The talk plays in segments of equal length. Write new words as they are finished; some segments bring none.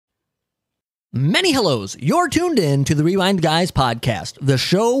Many hellos. You're tuned in to the Rewind Guys podcast, the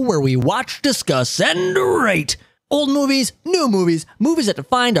show where we watch, discuss, and rate old movies, new movies, movies that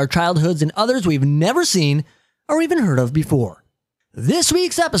defined our childhoods, and others we've never seen or even heard of before. This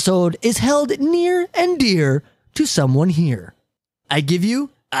week's episode is held near and dear to someone here. I give you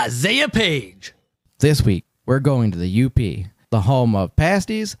Isaiah Page. This week, we're going to the UP, the home of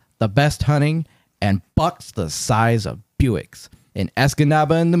pasties, the best hunting, and bucks the size of Buicks in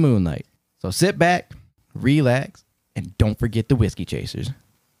Escanaba In Da Moonlight. So sit back, relax, and don't forget the whiskey chasers.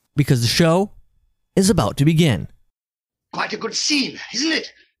 Because the show is about to begin. Quite a good scene, isn't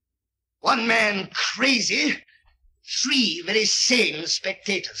it? One man crazy, three very sane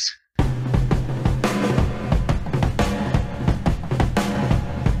spectators.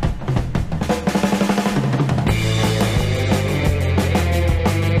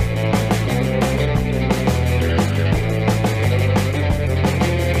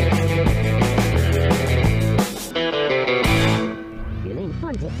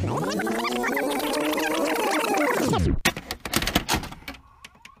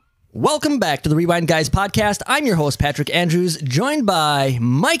 Welcome back to the Rewind Guys podcast. I'm your host, Patrick Andrews, joined by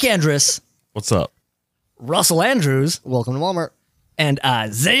Mike Andrus. What's up? Russell Andrews. Welcome to Walmart. And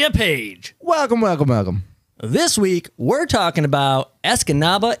Isaiah Page. Welcome. This week, we're talking about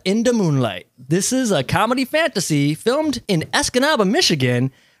Escanaba In Da Moonlight. This is a comedy fantasy filmed in Escanaba,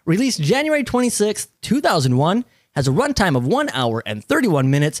 Michigan, released January 26th, 2001, has a runtime of 1 hour and 31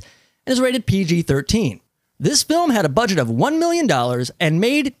 minutes, and is rated PG-13. This film had a budget of $1 million and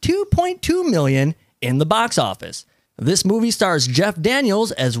made $2.2 million in the box office. This movie stars Jeff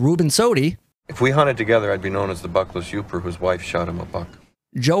Daniels as Reuben Sodi, If we hunted together, I'd be known as the buckless youper whose wife shot him a buck.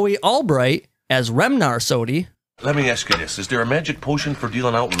 Joey Albright as Remnar Sodi, Let me ask you this. Is there a magic potion for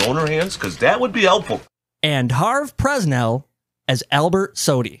dealing out loner hands? Because that would be helpful. and Harv Presnell as Albert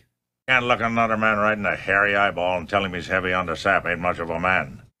Sodi. Can't look another man right in the hairy eyeball and tell him he's heavy on the sap ain't much of a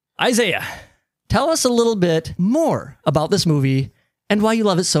man. Isaiah, tell us a little bit more about this movie and why you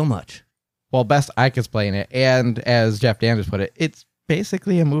love it so much. Well, best I can explain it, and as Jeff Daniels put it, it's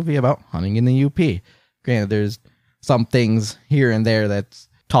basically a movie about hunting in the UP. Granted, there's some things here and there that's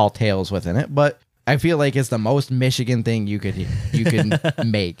tall tales within it, but I feel like it's the most Michigan thing you could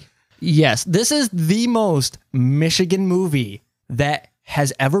make. Yes, this is the most Michigan movie that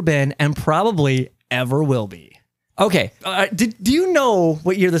has ever been and probably ever will be. Okay, do you know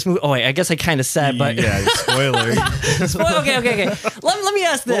what year this movie... Oh, wait, I guess I kind of said, but... Yeah, spoiler. Okay. Let me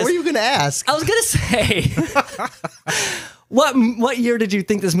ask this. What were you going to ask? I was going to say... What year did you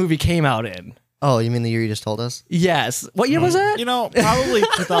think this movie came out in? Oh, you mean the year you just told us? Yes. What year was that? You know, probably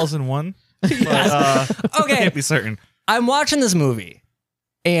 2001. But, Okay. Can't be certain. I'm watching this movie,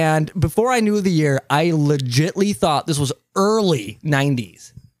 and before I knew the year, I legitly thought this was early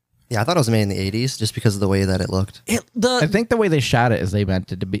 90s. Yeah, I thought it was made in the 80s just because of the way that it looked. I think the way they shot it is they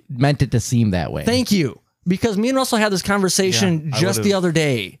meant it to seem that way. Thank you. Because me and Russell had this conversation just the other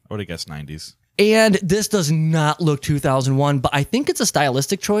day. I would have guessed 90s. And this does not look 2001, but I think it's a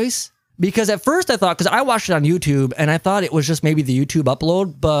stylistic choice. Because at first I thought, because I watched it on YouTube, and I thought it was just maybe the YouTube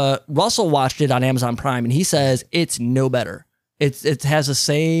upload, but Russell watched it on Amazon Prime, and he says it's no better. It has the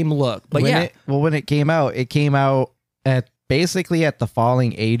same look. But when it came out at basically at the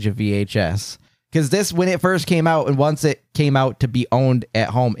falling age of VHS. Because when it first came out, and once it came out to be owned at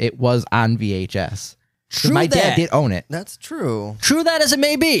home, it was on VHS. True My that. dad did own it. That's true. True that as it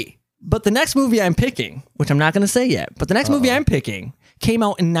may be. But the next movie I'm picking, which I'm not going to say yet, but the next movie I'm picking came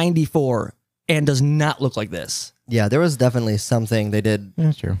out in 94 and does not look like this. Yeah, there was definitely something they did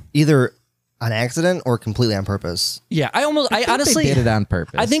That's true. either on accident or completely on purpose. Yeah, I honestly they did it on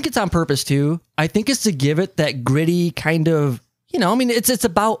purpose. I think it's on purpose too. I think it's to give it that gritty kind of, it's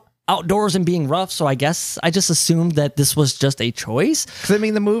about outdoors and being rough, so I guess I just assumed that this was just a choice. Because,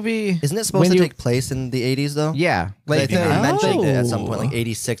 the movie... Isn't it supposed to take place in the 80s, though? Yeah. I think they mentioned it at some Oh. point, like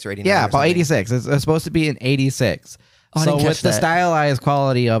 86 or 89. Yeah, or about something. 86. It's supposed to be in 86. Oh, I So didn't catch with the that. stylized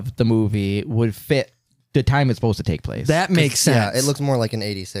quality of the movie would fit the time it's supposed to take place. That makes sense. Yeah, it looks more like an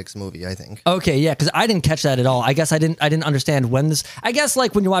 86 movie, I think. Okay, yeah, because I didn't catch that at all. I guess I didn't understand when this... I guess,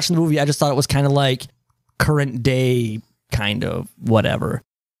 like, when you're watching the movie, I just thought it was kind of like current day kind of whatever.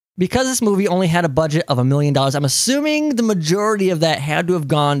 Because this movie only had a budget of $1 million, I'm assuming the majority of that had to have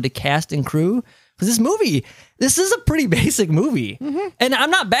gone to cast and crew. Because this is a pretty basic movie. And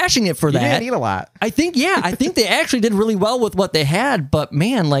I'm not bashing it for you that. didn't need a lot. I think they actually did really well with what they had. But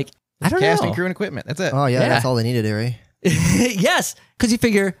man, like, I don't Casting, know. crew, and equipment. That's it. Oh, yeah, Yeah. that's all they needed, Harry. Yes, because you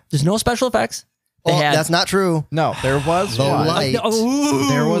figure there's no special effects, They had that's not true. No, there was The one. light.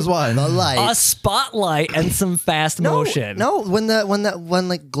 There was one. The light. a spotlight and some fast motion. No, when that one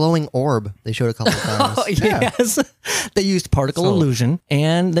like glowing orb they showed a couple of times. Oh, yes. They used particle illusion,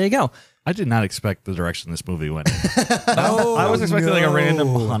 and there you go. I did not expect the direction this movie went. I was expecting like a random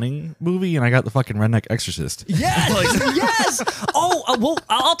hunting movie, and I got the fucking Redneck Exorcist. Yes, yes. Oh, well,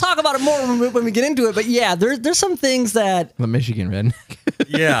 I'll talk about it more when we get into it. But yeah, there's some things that The Michigan redneck.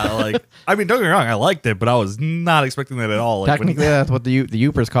 Yeah, like I mean, don't get me wrong, I liked it, but I was not expecting that at all. Like, Technically, that's what the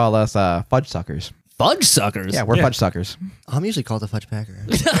Yoopers call us, fudge suckers. fudge suckers. Yeah, we're fudge suckers. I'm usually called a fudge packer.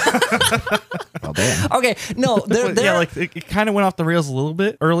 Well, damn. Okay, no, yeah, like it kind of went off the rails a little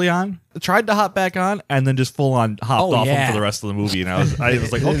bit early on. I tried to hop back on, and then just full on hopped off them for the rest of the movie. And I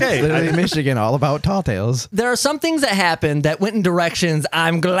was like, okay, Literally Michigan, all about tall tales. there are some things that happened that went in directions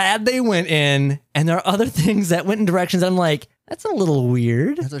I'm glad they went in, and there are other things that went in directions I'm like, that's a little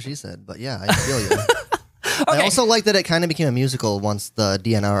weird. That's what she said. But yeah, I feel you. I also like that it kind of became a musical once the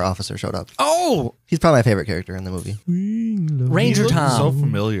DNR officer showed up. Oh, He's probably my favorite character in the movie. Ranger He looked Tom. so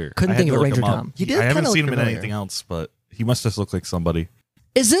familiar. Couldn't I had think to of it, look Ranger him up. Tom. He did I haven't kinda seen look him in familiar. anything else, but he must just look like somebody.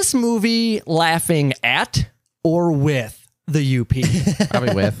 Is this movie laughing at or with the UP?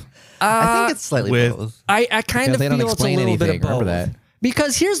 Probably with. I think it's slightly with- both. I kind of they feel don't it's a explain little bit of anything. Remember both. that.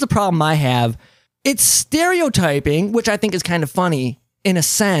 Because here's the problem I have. It's stereotyping, which I think is kind of funny in a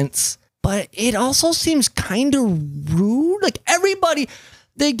sense, but it also seems kind of rude. Like everybody,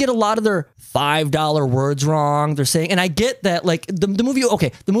 they get a lot of their $5 words wrong. They're saying, and I get that, like the movie,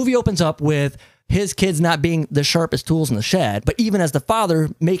 okay, the movie opens up with his kids not being the sharpest tools in the shed, but even as the father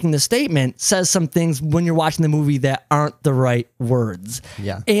making the statement says some things when you're watching the movie that aren't the right words.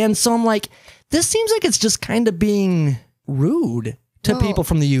 Yeah. And so I'm like, this seems like it's just kind of being rude to Well, people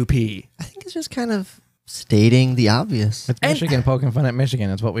from the UP. I think it's just kind of stating the obvious. It's Michigan poking fun at Michigan.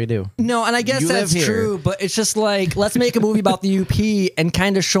 That's what we do. No, and I guess You live that's here. true, but it's just like, let's make a movie about the UP and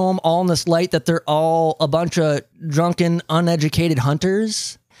kind of show them all in this light that they're all a bunch of drunken, uneducated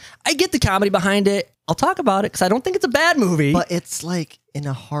hunters. I get the comedy behind it. I'll talk about it because I don't think it's a bad movie. But it's like in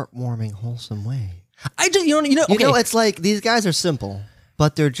a heartwarming, wholesome way. I just, you know, You okay, know, it's like these guys are simple,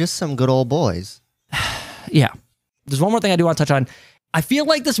 but they're just some good old boys. yeah. There's one more thing I do want to touch on. I feel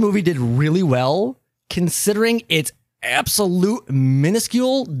like this movie did really well considering its absolute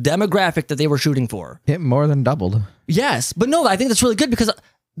minuscule demographic that they were shooting for. It more than doubled. Yes, but no, I think that's really good because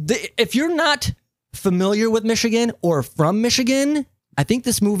if you're not familiar with Michigan or from Michigan, I think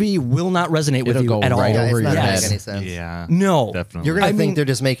this movie will not resonate with It'll you go at all. right Yeah, it's over not your gonna head. make any sense. Yeah, No. definitely. You're gonna I think mean- they're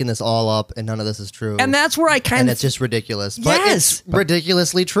just making this all up and none of this is true. And that's where I kind and of it's just ridiculous. But Yes. it's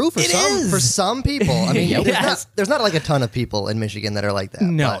ridiculously true for It some is. for some people. I mean, Yes. there's not like a ton of people in Michigan that are like that.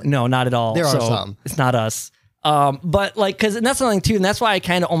 no, but no, not at all. there are So, some. It's not us. But like, cause and that's something too, and that's why I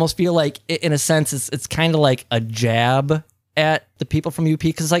kind of almost feel like, in a sense, it's kind of like a jab at the people from UP,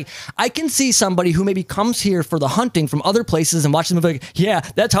 because like I can see somebody who maybe comes here for the hunting from other places and watches the movie, like, yeah,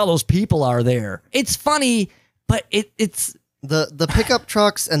 that's how those people are there. It's funny, but it's The pickup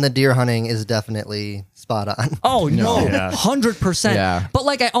trucks and the deer hunting is definitely spot on. oh no, Yeah. 100%. Yeah. But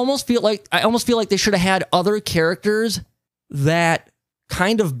like I almost feel like they should have had other characters that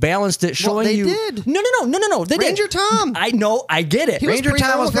kind of balanced it, showing they you. did. No. They Ranger did. Tom. I know. I get it. He was Ranger pretty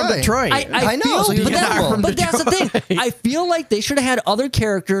Tom was normal from guy. Detroit. I know, Feel, so he's but, normal. but that's the thing. I feel like they should have had other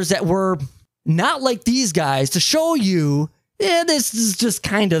characters that were not like these guys to show you. Yeah, this is just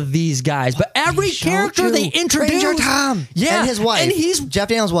kind of these guys. But every He showed character you they introduced, Ranger Tom. yeah, And his wife. and he's Jeff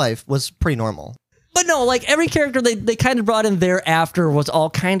Daniels' wife was pretty normal. But no, like every character they kind of brought in thereafter was all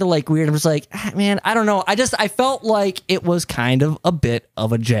kind of like weird. I was like, man, I don't know. I felt like it was kind of a bit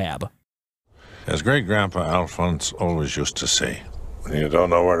of a jab. As great-grandpa Alphonse always used to say, when you don't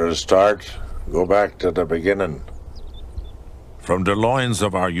know where to start, go back to the beginning. From the loins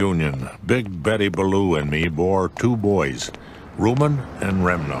of our union, Big Betty Ballou and me bore two boys, Reuben and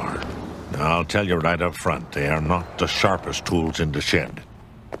Remnar. Now, I'll tell you right up front, they are not the sharpest tools in the shed.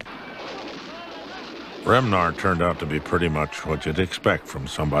 Remnar turned out to be pretty much what you'd expect from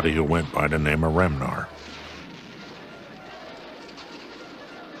somebody who went by the name of Remnar.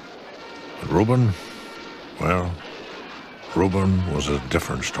 But Reuben, well, Reuben was a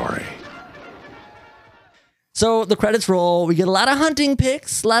different story. So the credits roll. We get a lot of hunting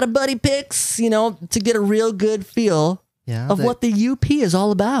pics, a lot of buddy pics, to get a real good feel Yeah. of the what the UP is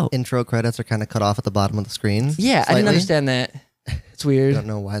all about. intro credits are kind of cut off at the bottom of the screen. Yeah, I slightly. didn't understand that. It's I weird. don't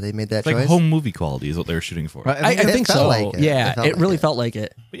know why they made that It's like choice. home movie quality is what they were shooting for. I think felt so. like it. Yeah, It felt it like really it. felt like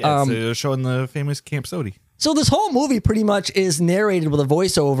it. But yeah, it's showing the famous Camp Sodi. So this whole movie pretty much is narrated with a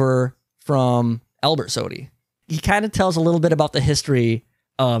voiceover from Albert Sodi. He kind of tells a little bit about the history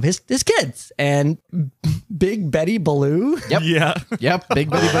of his kids. And Big Betty Baloo. Yep. Yeah. Yep. Big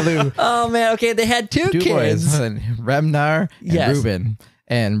Betty Baloo. Oh, man. Okay, they had two kids. Boys, Remnar and Reuben.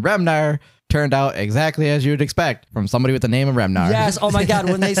 And Remnar turned out exactly as you'd expect from somebody with the name of Remnar. Yes. Oh my God.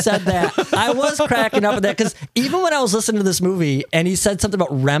 When they said that, I was cracking up at that because even when I was listening to this movie and he said something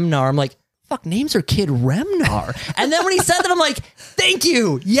about Remnar, I'm like, fuck, names her kid Remnar. And then when he said that, I'm like, thank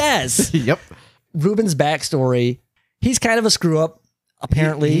you. Yes. Yep. Reuben's backstory. He's kind of a screw up.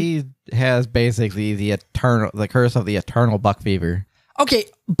 Apparently, he has basically the curse of the eternal buck fever. Okay,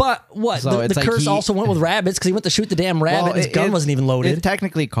 but what? So the curse also went with rabbits because he went to shoot the damn rabbit and his gun wasn't even loaded. It's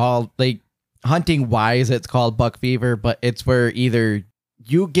technically called, like, hunting wise, it's called buck fever, but it's where either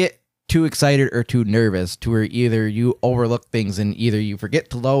you get too excited or too nervous to where either you overlook things and either you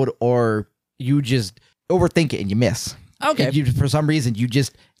forget to load or you just overthink it and you miss. Okay. And for some reason, you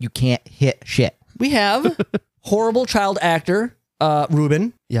can't hit shit. We have horrible child actor,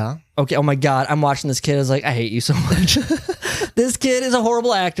 Reuben. Yeah. Okay. Oh my God. I'm watching this kid. I was like, I hate you so much. This kid is a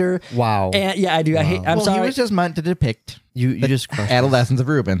horrible actor. Wow. And yeah, I do. Wow. I'm sorry. He was just meant to depict you just adolescence of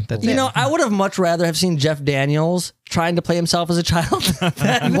Reuben. That's you know, I would have much rather have seen Jeff Daniels trying to play himself as a child.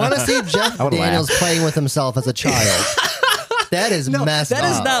 You want to see Jeff Daniels playing with himself as a child? That is messed up.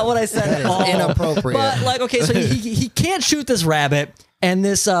 That is not what I said at all. Inappropriate. But like, okay, so he can't shoot this rabbit. And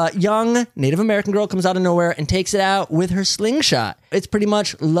this young Native American girl comes out of nowhere and takes it out with her slingshot. It's pretty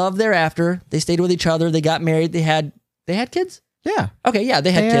much love thereafter. They stayed with each other. They got married. They had kids? Yeah. Okay, yeah,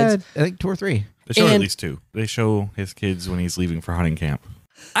 they had kids. I think 2 or 3. They show at least 2. They show his kids when he's leaving for hunting camp.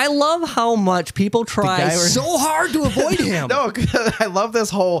 I love how much people try so hard to avoid him. No, I love this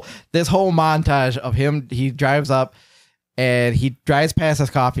whole montage of him. He drives up and he drives past this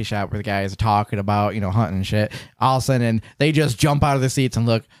coffee shop where the guys are talking about, hunting and shit. All of a sudden, they just jump out of their seats and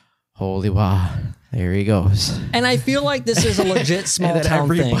look, holy wow, there he goes. And I feel like this is a legit small town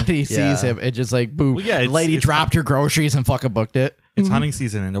thing. Everybody sees him. It just like, boom. Well, yeah, the lady dropped her groceries and fucking booked it. It's hunting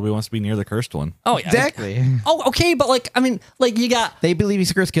season and nobody wants to be near the cursed one. Oh, yeah. Exactly. Oh, okay, but you got... They believe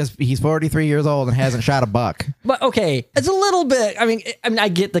he's cursed because he's 43 years old and hasn't shot a buck. But okay, it's a little bit... I mean, I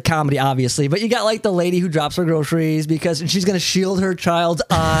get the comedy, obviously, but you got like the lady who drops her groceries because she's going to shield her child's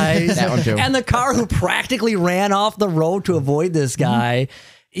eyes. That one too. And the car who practically ran off the road to avoid this guy.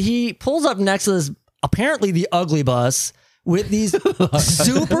 He pulls up next to this, apparently the ugly bus, with these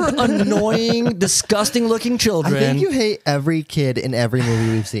super annoying, disgusting looking children. I think you hate every kid in every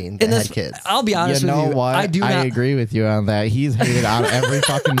movie we've seen that had kids. I'll be honest with you. You know what? I do not. I agree with you on that. He's hated on every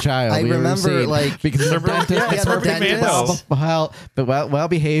fucking child. I remember, because the dentist, well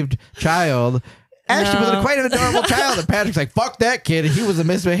behaved child. Actually, was quite an adorable child. And Patrick's like, fuck that kid. He was a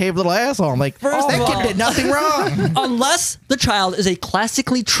misbehaved little asshole. I'm like, that kid did nothing wrong. Unless the child is a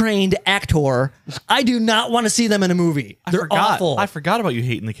classically trained actor, I do not want to see them in a movie. They're awful. I forgot about you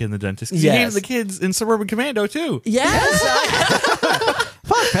hating the kid in the dentist. Because Yes. you hated the kids in Suburban Commando, too. Yes.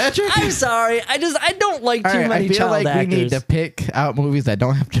 Fuck, Patrick. I'm sorry. I don't like too many I feel child like actors. we need to pick out movies that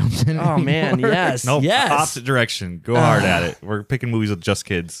don't have jumps in it. Oh, man, anymore. yes. Nope. Yes. Opposite direction. Go hard at it. We're picking movies with just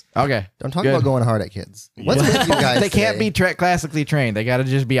kids. Okay. Don't talk Good. about going hard at kids. What's with you guys They can't today? be classically trained. They got to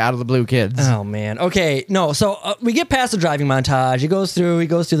just be out of the blue kids. Oh, man. Okay. No, so we get past the driving montage. He goes through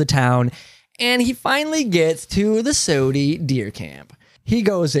the town, and he finally gets to the Sodi deer camp. He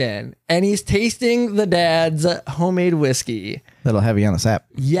goes in, and he's tasting the dad's homemade whiskey. Little heavy on the sap.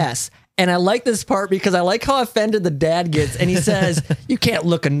 Yes. And I like this part because I like how offended the dad gets. And he says, you can't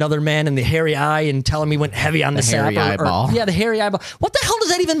look another man in the hairy eye and tell him he went heavy on the sap. hairy eyeball. Yeah, the hairy eyeball. What the hell does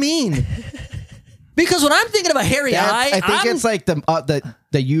that even mean? Because when I'm thinking of a hairy eye, I think it's like the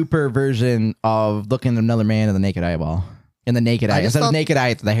Youper version of looking at another man in the naked eyeball. In the naked eye. Instead of naked eye,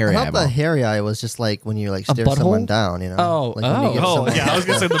 it's the hairy I thought eyeball. the hairy eye was just like when you stare butthole? someone down, Oh, Like when you give someone- yeah. I was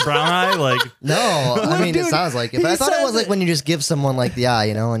going to say the brown eye. Like, No, I mean, dude, it sounds like it. But he I thought it said was like when you just give someone like the eye,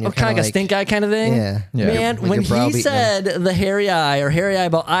 and you're kind of kind like a stink eye kind of thing. Yeah. Man, Like when you're browbeating he said the hairy eye or hairy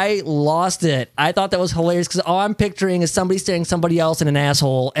eyeball, I lost it. I thought that was hilarious because all I'm picturing is somebody staring somebody else in an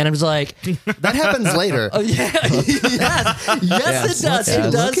asshole. And I was like, That happens later. oh, yeah, yes, it does. What's he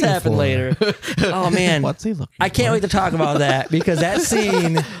It does looking happen for? later. Oh, man. What's he looking I can't wait to talk about that because that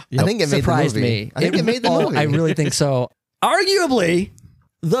scene I think it made the surprised movie. me. I think it made the movie. I really think so. Arguably,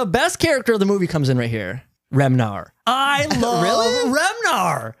 the best character of the movie comes in right here. Remnar. I love Really?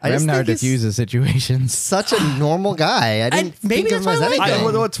 Remnar. I just Remnar think he's diffuses situations. such a normal guy. I didn't maybe think of him that's as why I like anything.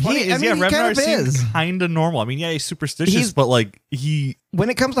 him. what's funny He is, kind of seems is. kind of normal. I mean, yeah, he's superstitious, He's- but like he... When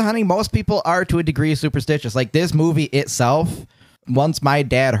it comes to hunting, most people are to a degree superstitious. Like this movie itself, once my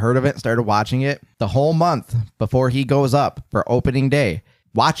dad heard of it and started watching it, the whole month before he goes up for opening day,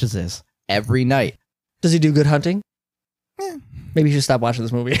 watches this every night. Does he do good hunting? Maybe you should stop watching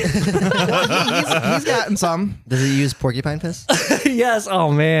this movie. He's gotten some. Does he use porcupine piss? Yes.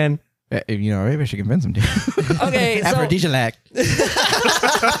 Oh man. You know, maybe I should convince him to. Okay. Aphrodisiac.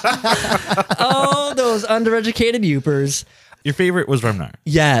 Oh, those undereducated youpers. Your favorite was Remnar.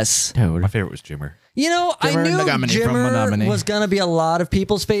 Yes. My favorite was Jimmer. You know, I Jimmer knew Nagamini from Jimmer Menominee. was going to be a lot of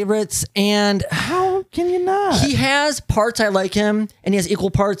people's favorites, and How can you not? he has parts I like him, and he has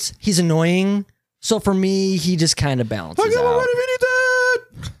equal parts he's annoying. So for me, he just kind of balances out.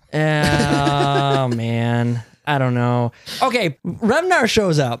 Oh, man. I don't know. Okay, Remnar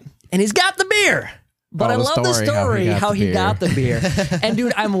shows up, and he's got the beer. But I love the story how he got the beer. And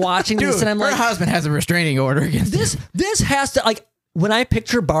dude, I'm watching this, and I'm like, her husband has a restraining order against this. This has to, like, when I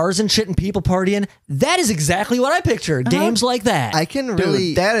picture bars and shit and people partying, that is exactly what I picture. Games like that. I can really.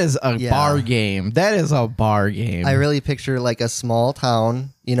 Dude, that is a Yeah. bar game. That is a bar game. I really picture like a small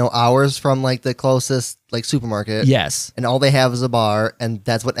town, you know, hours from like the closest like supermarket. Yes. And all they have is a bar, and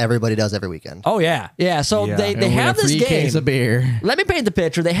that's what everybody does every weekend. Oh yeah. Yeah. So they have this game. Case of beer. Let me paint the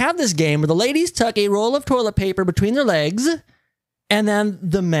picture. They have this game where the ladies tuck a roll of toilet paper between their legs, and then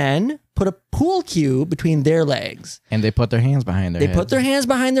the men put a pool cue between their legs. And they put their hands behind their They head. put their hands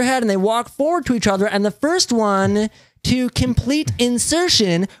behind their head and they walk forward to each other, and the first one to complete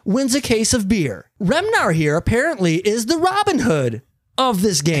insertion wins a case of beer. Remnar here apparently is the Robin Hood of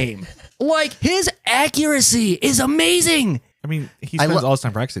this game. Like, his accuracy is amazing. I mean, he spends all his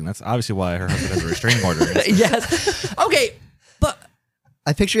time practicing. That's obviously why her husband has a restraining order. Yes. Okay, but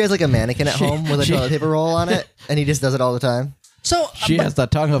I picture he has like a mannequin at home with a toilet paper roll on it, and he just does it all the time. so She has the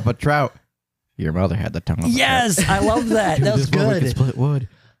tongue of a trout. Your mother had the tongue of a trout. yes, I love that. That was This woman could good. split wood.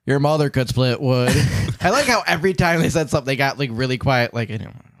 Your mother could split wood. I like how every time they said something, they got like really quiet. Like, I don't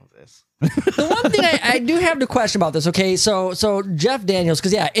want to know this. The one thing I do have to question about this, okay, so Jeff Daniels,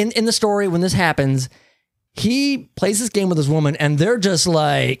 because yeah, in the story when this happens, he plays this game with his woman, and they're just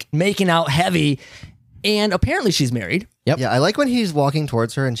like making out heavy, and apparently she's married. Yep. Yeah, I like when he's walking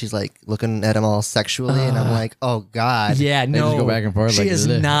towards her and she's like looking at him all sexually, and I'm like, oh god. Yeah, They no, just go back and forth she like is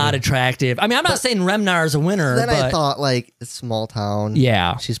this. not attractive. I mean, I'm not saying Remnar is a winner, Then but I thought like it's small town.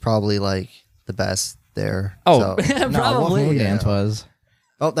 yeah. She's probably like the best there. Oh, So- No, what probably. moon dance was.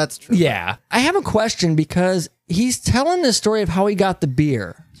 oh, that's true. Yeah. I have a question because he's telling the story of how he got the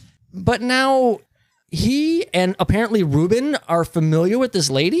beer, but now he and apparently Ruben are familiar with this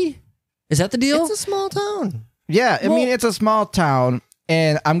lady. Is that the deal? It's a small town. Yeah, I Well- mean, it's a small town,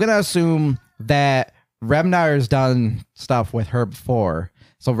 and I'm going to assume that Remnar's done stuff with her before.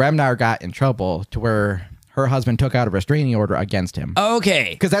 So Remnar got in trouble to where her husband took out a restraining order against him. Okay.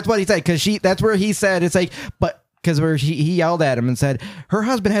 Because that's what he said. Because that's where he said, it's like, but because where he yelled at him and said, her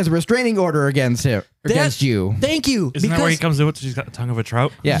husband has a restraining order against him, against you. Thank you. Isn't that where he comes in with? She's got the tongue of a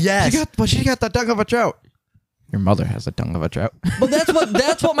trout. Yeah. Yes. She got the tongue of a trout. Your mother has the tongue of a trout. But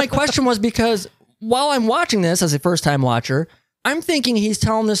that's what my question was, because while I'm watching this as a first time watcher, I'm thinking he's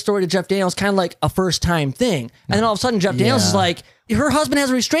telling this story to Jeff Daniels kind of like a first time thing. And then all of a sudden Jeff Daniels is like, her husband has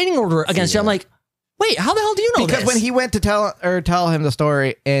a restraining order against you. I'm like, wait, how the hell do you know Because this? when he went to tell him the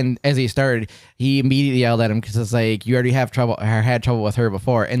story, and as he started, he immediately yelled at him because it's like, you already have trouble or had trouble with her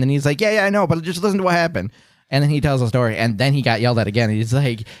before. And then he's like, yeah, I know, but just listen to what happened. And then he tells the story, and then he got yelled at again. He's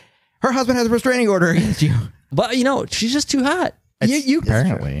like, her husband has a restraining order against you. But you know, she's just too hot. You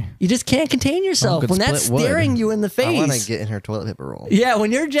Apparently. you just can't contain yourself could when that's split wood. staring you in the face. I want to get in her toilet paper roll. Yeah,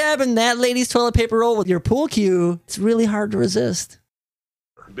 when you're jabbing that lady's toilet paper roll with your pool cue, it's really hard to resist.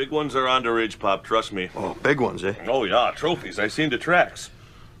 Big ones are on the ridge, Pop, trust me. Oh, big ones, eh? Oh, yeah, trophies. I seen the tracks.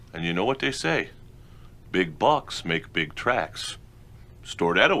 And you know what they say? Big bucks make big tracks.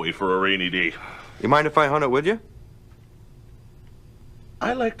 Store that away for a rainy day. You mind if I hunt it with you?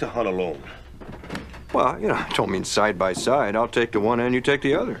 I like to hunt alone. Well, you know, I don't mean side by side. I'll take the one and you take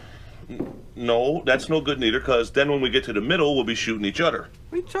the other. No, that's no good neither, because then when we get to the middle, we'll be shooting each other.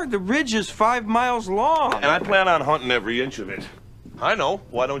 The ridge is 5 miles long. And I plan on hunting every inch of it. I know.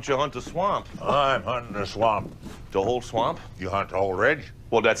 Why don't you hunt the swamp? I'm hunting the swamp. The whole swamp? You hunt the whole ridge?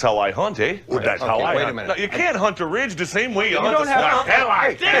 Well, that's how I hunt, eh? Well, that's how I wait a hunt. minute. No, you can't hunt the ridge the same way you hunt don't the have swamp. to- Hell,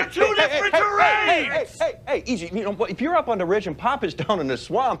 Hey, they're two different terrains! Hey, easy. You know, if you're up on the ridge and Pop is down in the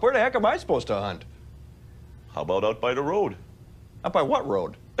swamp, where the heck am I supposed to hunt? How about out by the road? Up by what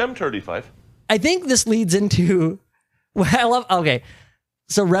road? M35. I think this leads into what I love. Okay,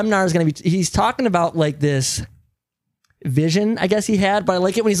 so Remnar is going to be, he's talking about like this vision, I guess he had, but I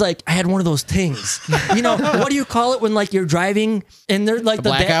like it when he's like, I had one of those things. You know, what do you call it when like you're driving and they're like the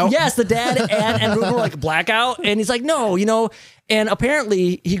blackout? Yes, the dad and Ruben were like blackout. And he's like, no, you know, and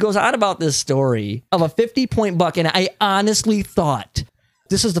apparently he goes on about this story of a 50-point buck. And I honestly thought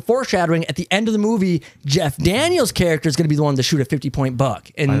this is the foreshadowing. At the end of the movie, Jeff Daniels' character is going to be the one to shoot a 50-point buck.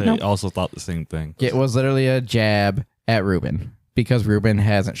 And I also thought the same thing. It was literally a jab at Ruben because Ruben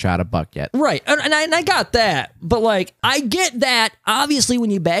hasn't shot a buck yet. Right. And I got that. But like, I get that. Obviously, when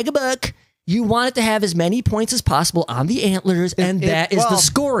you bag a buck, you want it to have as many points as possible on the antlers. And that is the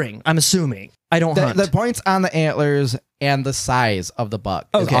scoring, I'm assuming. I don't hunt. The points on the antlers and the size of the buck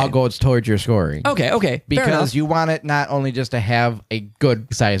all goes towards your scoring. Okay. Because you want it not only just to have a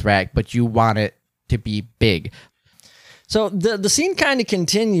good size rack, but you want it to be big. So the scene kind of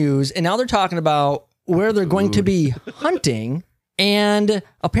continues, and now they're talking about where they're going to be hunting. And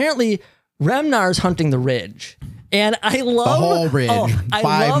apparently, Remnar's hunting the ridge. And I love the whole ridge, I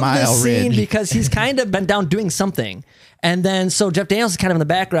love this scene ridge. because he's kind of been down doing something. And then so Jeff Daniels is kind of in the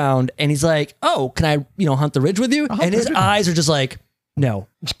background, and he's like, "Oh, can I, hunt the ridge with you?" And his eyes are just like, "No,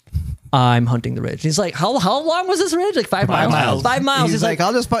 I'm hunting the ridge." And he's like, "How long was this ridge? Like 5 miles? 5 miles." He's like,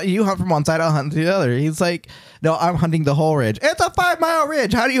 "I'll just you hunt from one side, I'll hunt the other." He's like, "No, I'm hunting the whole ridge. It's a 5-mile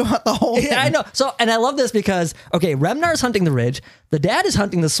ridge. How do you hunt the whole thing?" I know. So, and I love this because Remnar's hunting the ridge. The dad is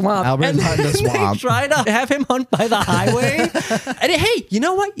hunting the swamp. Albert's hunting the swamp. They try to have him hunt by the highway. And hey, you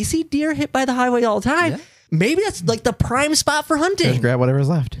know what? You see deer hit by the highway all the time. Yeah. Maybe that's like the prime spot for hunting. Just grab whatever's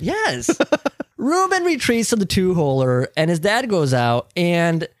left. Yes. Ruben retreats to the 2-holer, and his dad goes out.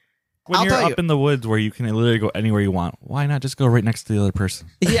 And when you're up in the woods where you can literally go anywhere you want, why not just go right next to the other person?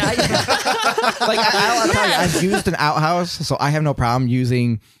 Yeah. I'll tell you, I've used an outhouse, so I have no problem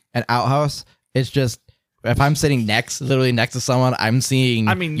using an outhouse. It's just if I'm sitting literally next to someone, I'm seeing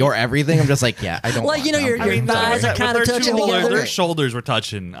your everything. I'm just like, I don't want your thighs are kind of touching together. Their shoulders were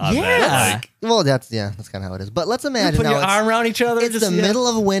touching on that. Like, well, that's kind of how it is. But let's imagine put your arm around each other. It's the middle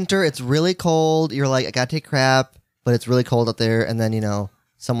of winter. It's really cold. You're like, I gotta take crap, but it's really cold up there. And then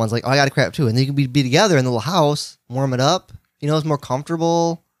someone's like, oh, I got to crap too. And then you can be together in the little house, warm it up. It's more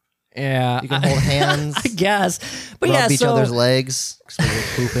comfortable. Yeah. You can hold hands. I guess. But rub each other's legs when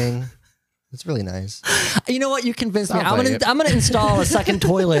you're pooping. It's really nice. You know what? You convinced me. I'm gonna install a second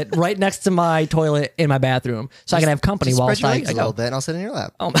toilet right next to my toilet in my bathroom, so I can have company while spread your legs a little bit, and I'll sit in your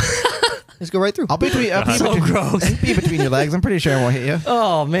lap. Oh. Just go right through. I'll be gross. Be between your legs. I'm pretty sure I won't hit you.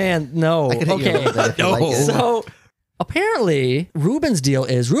 Oh man, no. I could hit you a little bit if you like it. So apparently, Ruben's deal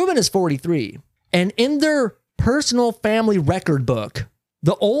is Ruben is 43, and in their personal family record book,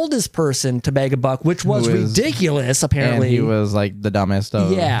 the oldest person to bag a buck, which was ridiculous, apparently. And he was like the dumbest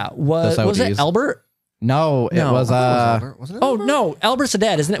of was it Albert? No, it was Albert. Wasn't it Albert? No, Albert's the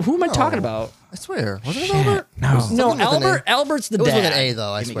dad, isn't it? Who am I talking about? I swear. Wasn't it Albert? No, Albert's the dad. It was with an A,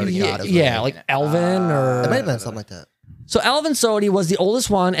 though, I swear to God. Like Alvin or... It might have been something like that. So Alvin Sodi was the oldest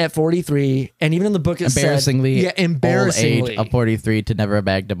one at 43, and even in the book it embarrassingly said... embarrassingly. Old age of 43 to never have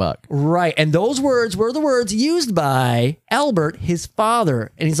bagged a buck. Right, and those words were the words used by Albert, his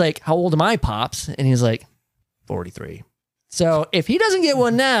father. And he's like, how old am I, Pops? And he's like, 43. So if he doesn't get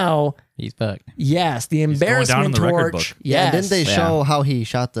one now... He's fucked. Yes, the embarrassment torch. Yes. Didn't they show how he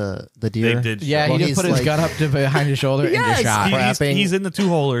shot the deer? They did. Yeah, he just put his gun up to behind his shoulder and just shot. He's in the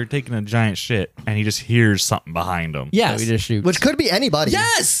 2-holer taking a giant shit, and he just hears something behind him. Yes. So he just shoots. Which could be anybody.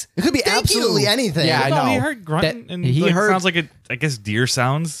 Yes. It could be absolutely anything. Yeah, I know. He heard grunting, and sounds like I guess deer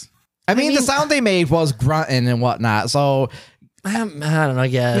sounds. I mean, the sound they made was grunting and whatnot, so... I don't know, I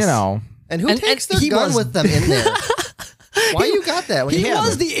guess. And who takes their gun with them in there? Why you got that? He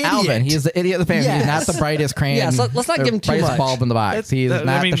was the idiot. Alvin. He's the idiot of the family. Yes. He's not the brightest crayon. Yes, let's not give him too much. Bulb in the box. He's not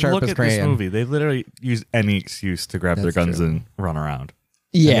the sharpest look at crayon. This movie. They literally use any excuse to grab their guns and run around.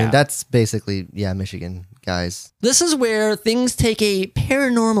 Yeah. I mean, that's basically, Michigan guys. This is where things take a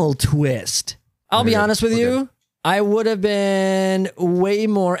paranormal twist. I'll be honest with you. I would have been way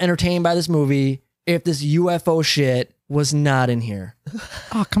more entertained by this movie if this UFO shit was not in here.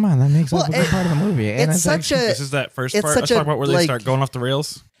 Oh, come on. That makes it a good part of the movie. And it's such a... This is that first part. Let's talk about where they start going off the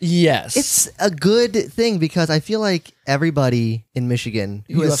rails. Yes. It's a good thing because I feel like everybody in Michigan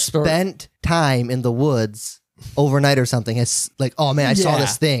who has spent time in the woods overnight or something is like, oh man, I saw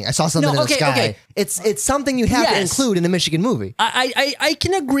this thing. I saw something in the sky. Okay. It's something you have to include in a Michigan movie. I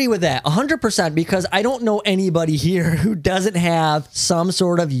can agree with that 100% because I don't know anybody here who doesn't have some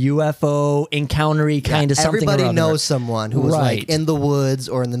sort of UFO encountery kind of something. Everybody knows someone who was like in the woods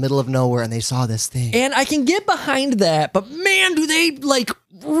or in the middle of nowhere and they saw this thing. And I can get behind that, but man, do they like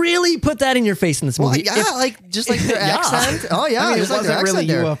really put that in your face in this movie? Well, just like their accent. Oh yeah, I mean, it wasn't really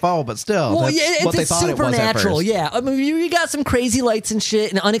UFO, but still. Well, it's supernatural. Yeah, I mean, you got some crazy lights and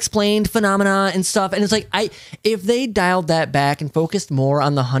shit and unexplained phenomena and stuff, and it's like if they dialed that back and focused more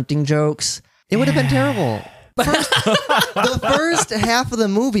on the hunting jokes, it would have been terrible. The first half of the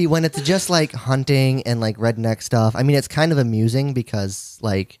movie, when it's just like hunting and like redneck stuff, I mean, it's kind of amusing because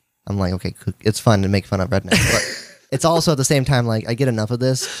like I'm like, okay, it's fun to make fun of rednecks, but it's also at the same time like I get enough of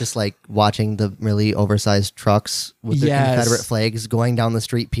this, just like watching the really oversized trucks with their Confederate flags going down the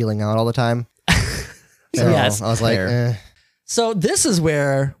street, peeling out all the time. So yes, I was like, So this is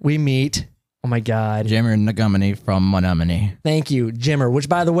where we meet. Oh my God. Jimmer Nagumini from Menominee. Thank you, Jimmer. Which,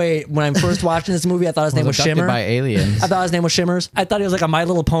 by the way, when I'm first watching this movie, I thought his name was Shimmer. By aliens. I thought his name was Shimmers. I thought he was like a My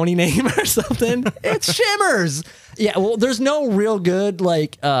Little Pony name or something. It's Shimmers. Yeah, well, there's no real good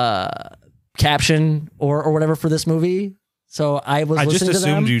like caption or whatever for this movie. So I just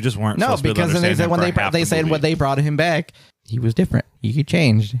assumed you just weren't. No, because then they said when they said when they brought him back, he was different. He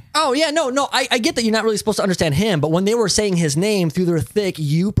changed. Oh yeah, no. I get that you're not really supposed to understand him, but when they were saying his name through their thick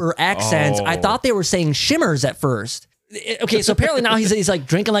Yooper accents, I thought they were saying Shimmers at first. Okay, so apparently now he's like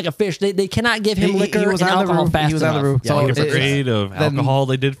drinking like a fish. They cannot give him liquor and alcohol fast enough. He was on the roof. So he was afraid of alcohol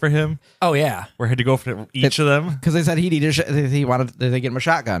they did for him. Oh yeah, where he had to go for each of them because they said he wanted to get him a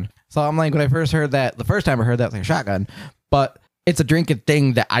shotgun. So I'm like, when I first heard that, the first time I heard that, like a shotgun, but it's a drinking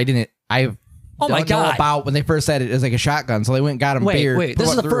thing that I don't know about when they first said it as like a shotgun. So they went and got him beer. Wait, this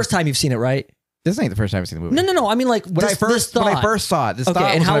is the first time you've seen it, right? This ain't the first time I've seen the movie. No. I mean, like when I first saw it.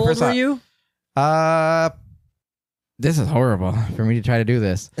 And how old were you? This is horrible for me to try to do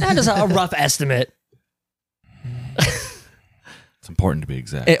this. That is a rough estimate. It's important to be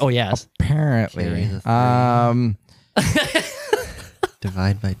exact. Yes. Apparently.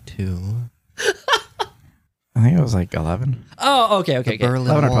 Divide by 2. I think it was like 11. Oh, okay. Berlin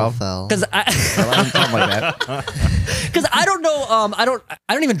 11 or 12. fell. Because something like that. Because I don't know. I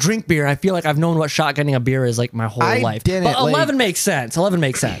don't even drink beer. I feel like I've known what shotgunning a beer is like my whole life. But 11 makes sense. 11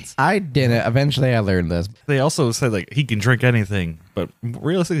 makes sense. I didn't. Eventually, I learned this. They also said like he can drink anything, but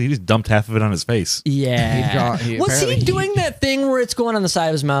realistically, he just dumped half of it on his face. Yeah. Was he doing that thing where it's going on the side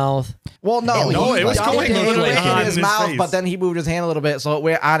of his mouth? Well, no, it was going in his mouth, face. But then he moved his hand a little bit, so it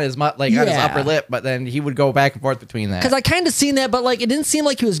went on his on his upper lip. But then he would go back and forth between that. Because I kind of seen that, but like it didn't seem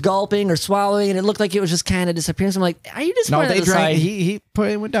like he was gulping or swallowing, and it looked like it was just kind of disappearing. So I'm like, are you just they drank? He put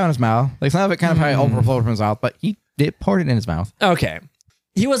it went down his mouth. Like some of it kind of probably overflowed from his mouth, but he poured it in his mouth. Okay,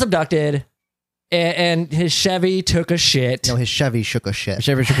 he was abducted, and his Chevy took a shit. No, his Chevy shook a shit.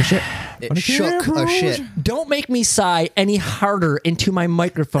 Chevy shook a shit. It shook a shit. Don't make me sigh any harder into my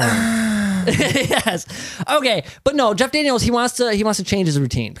microphone. Yes. Okay. But no, Jeff Daniels, he wants to change his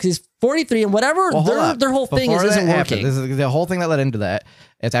routine because he's 43 and whatever their whole thing isn't working. This is the whole thing that led into that.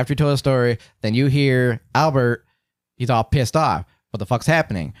 It's after you told a story, then you hear Albert, he's all pissed off. What the fuck's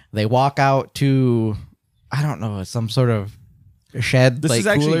happening? They walk out to, I don't know, some sort of shed, this like is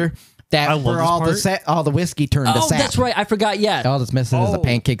actually, cooler. That where all the whiskey turned to sap. Oh, that's right. I forgot. Yeah. All that's missing is the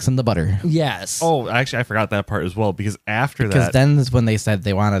pancakes and the butter. Yes. Oh, actually, I forgot that part as well because Because then is when they said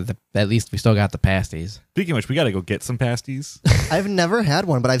they wanted at least we still got the pasties. Speaking of which, we got to go get some pasties. I've never had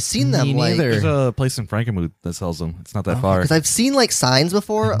one, but I've seen them. There's a place in Frankenmuth that sells them. It's not that far. Because I've seen like signs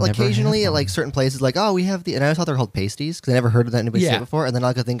before, occasionally at like certain places, like, oh, we have the, and I always thought they're called pasties because I never heard of that anybody say it before, and then all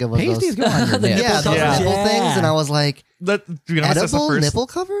I could think of was pasties those. Go on your those nipple things, and I was like, edible nipple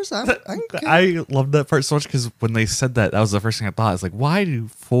covers? I loved that part so much because when they said that was the first thing I thought. It's like, why do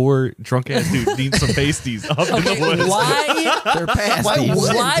 4 drunk ass dudes need some pasties up in the woods? Why? They're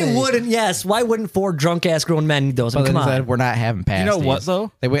pasties. Why wouldn't 4 drunk ass grown men need those? Come on. Said, we're not having pasties. You know what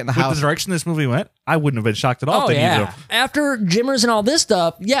though? They went in the house. With the direction this movie went, I wouldn't have been shocked at all. Oh yeah. After Jimmers and all this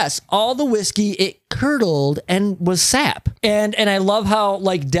stuff, yes, all the whiskey it curdled and was sap. And I love how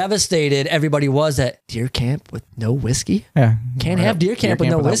like devastated everybody was at deer camp with no whiskey. Yeah, can't have deer camp with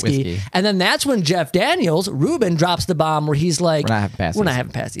no whiskey. And then that's when Jeff Daniels, Ruben, drops the bomb where he's like, "We're not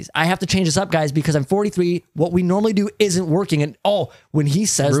having pasties. I have to change this up, guys, because I'm 43. What we normally do isn't working." And when he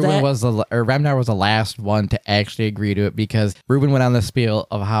says Ruben Remnar was the last one to actually agree to it because Ruben went on the spiel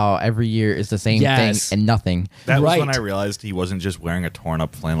of how every year is the same thing and nothing. That was when I realized he wasn't just wearing a torn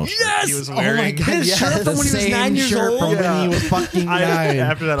up flannel shirt. Yes! He was wearing his shirt from when he was 9 years old. From when he was fucking 9.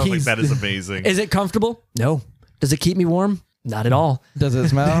 After that, I was like, that is amazing. Is it comfortable? No. Does it keep me warm? Not at all. Does it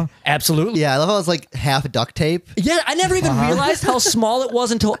smell? Absolutely. Yeah, I love how it's like half duct tape. Yeah, I never even realized how small it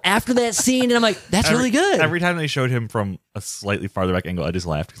was until after that scene, and I'm like, that's really good. Every time they showed him from a slightly farther back angle, I just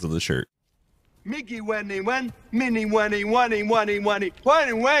laughed because of the shirt. Mickey Wenny Wen, Minnie Wenny Wenny Wenny Wenny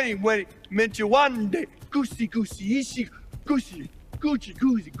Wenny Wenny Wenny Mincha one day Goosey Goosey Ishi Goosey Gucci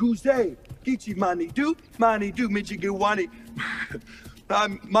Goosey Goosey Gichi Mani do Minchi Giwani.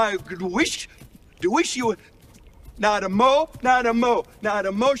 My wish you not a mo, not a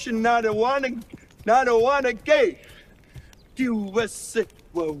motion, not a wanna gay. Do was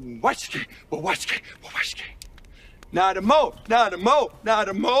watch Not a mo, not a mo, not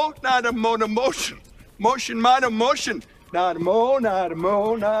a mo, not a mo, no motion. Motion, not a motion. Not a mo, not a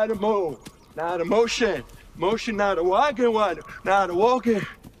mo, not a mo. Not a motion. Motion, not a walking one. Not a walking.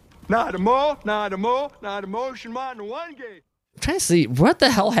 Not a mo, not a mo, not a motion, not a one game. I'm trying to see what the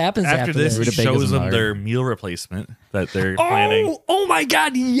hell happens after this. It Rutabaga shows is them hard. their meal replacement that they're planning. Oh my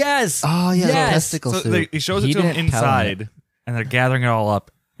God, yes. Oh yeah, Yes. testicle So soup. he shows He it to him didn't tell inside, and they're gathering it all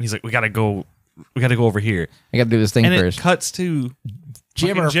up. And he's like, "We gotta go over here." I got to do this thing And first. it cuts to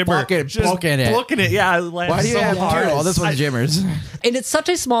Jimmer fucking just booking it. booking it. Yeah, I laughed Why do you so have hard. two? Oh, this one's Jimmer's. And it's such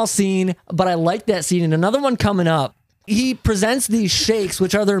a small scene, but I like that scene. And another one coming up, he presents these shakes,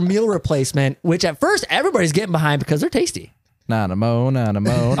 which are their meal replacement, which at first everybody's getting behind because they're tasty. Not a mo, not a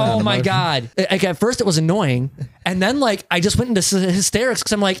mo. Oh my God. Like at first it was annoying. And then like I just went into hysterics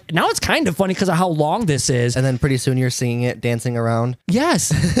because I'm like, now it's kind of funny because of how long this is. And then pretty soon you're singing it, dancing around.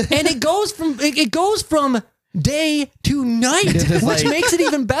 Yes. And it goes from day to night, which like- makes it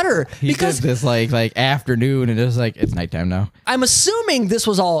even better. He Because did this like afternoon, and it's like it's nighttime now. I'm assuming this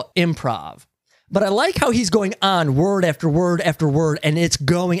was all improv. But I like how he's going on word after word after word, and it's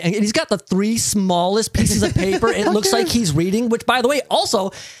going, and he's got the 3 smallest pieces of paper. It looks like he's reading, which, by the way,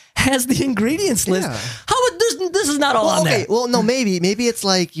 also has the ingredients list. Yeah. This is not all on there. Well, no, maybe it's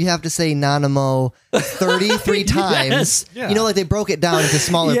like you have to say Nanamo 33 times. Yes. Yeah. You know, like they broke it down into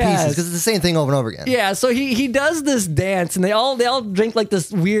smaller Yes. pieces because it's the same thing over and over again. Yeah, so he does this dance, and they all drink like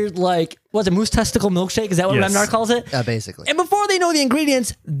this weird like what's it, moose testicle milkshake? Is that what Yes. Remnar calls it? Basically. And before they know the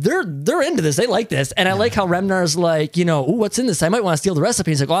ingredients, they're into this. They like this, and I like how Remnar's like, ooh, what's in this? I might want to steal the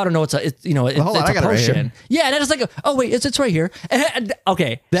recipe. He's like, oh, I don't know. It's a hold on, I a got it right potion. here. Yeah, and I was like, oh wait, it's right here. And,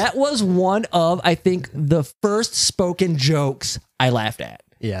 okay, that was one of I think the first spoken jokes I laughed at.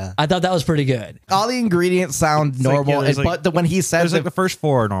 Yeah. I thought that was pretty good. All the ingredients sound It's like, normal, yeah, there's but when he says There's like the first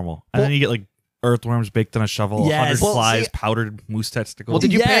 4 are normal, and then you get like earthworms baked on a shovel, Yes. 100 Well, flies, see- powdered moose testicles. well,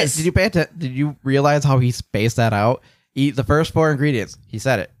 did you Yes. did you realize how he spaced that out? Eat the first 4 ingredients. He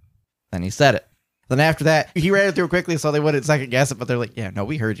said it. Then he said it. Then after that, he ran it through quickly so they wouldn't second guess it. But they're like, "Yeah, no,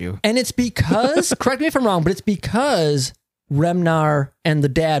 we heard you." And it's because, correct me if I'm wrong, but it's because Remnar and the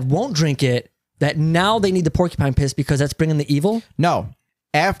dad won't drink it that now they need the porcupine piss because that's bringing the evil. No,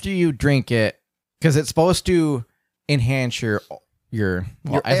 after you drink it, because it's supposed to enhance your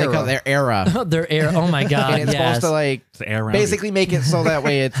I think era. their era. Their air. Oh my God. And it's yes. supposed to like It's the air around basically make it so that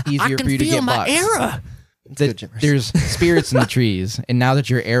way it's I easier can for you to feel get my bucks. era. That good, Jimmers. there's spirits in the trees, and now that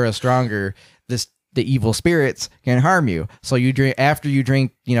your era is stronger, the evil spirits can harm you. So you drink after you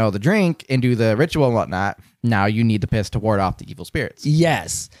drink, the drink and do the ritual and whatnot. Now you need the piss to ward off the evil spirits.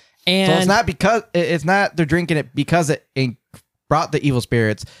 Yes. And So it's not they're drinking it because it brought the evil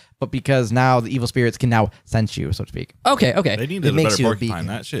spirits, but because now the evil spirits can now sense you, so to speak. okay. They needed a makes better you a porcupine. beacon.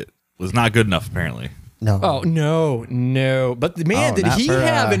 That shit was not good enough, apparently. No. Oh no. But man, Oh, did not he for,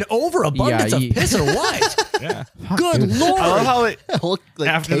 have an overabundance yeah, of piss or what? Yeah. Good Lord. I love how it, Look like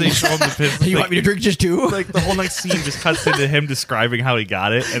after they show him the piss, You want me to drink just 2? like the whole next scene just cuts into him describing how he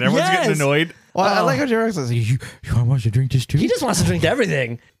got it, and everyone's Yes. getting annoyed. Well, I like how Jerry says, you want to drink just 2? He just wants to drink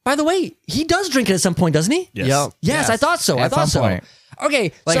everything. By the way, he does drink it at some point, doesn't he? Yes. Yep. Yes, I thought so. I At thought some so. point.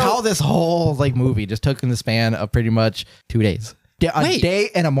 Okay. Like so, how this whole movie just took in the span of pretty much 2 days. A Wait. day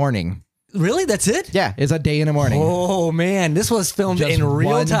and a morning. really? That's it? Yeah, it's a day and a morning. Oh man, this was filmed Just in real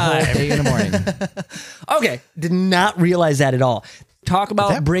one time. whole day in the morning. Okay, did not realize that at all. Talk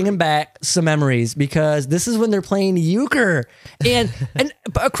about bringing back some memories because this is when they're playing euchre. And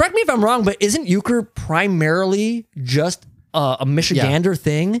correct me if I'm wrong, but isn't euchre primarily just a Michigander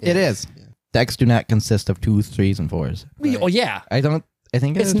thing? It is. Decks do not consist of 2s, 3s, and 4s. Oh yeah, I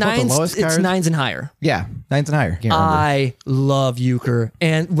think it's what the nines. lowest It's cards. 9s and higher. Yeah, 9s and higher. Can't remember. I love euchre,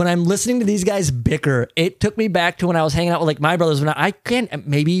 and when I'm listening to these guys bicker, it took me back to when I was hanging out with like my brothers when I can't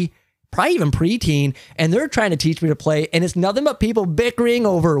maybe. Probably even preteen, and they're trying to teach me to play, and it's nothing but people bickering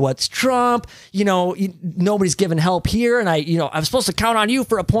over what's Trump. Nobody's giving help here, and I'm supposed to count on you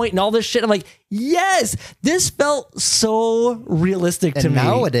for a point and all this shit. I'm like, yes, this felt so realistic to And me.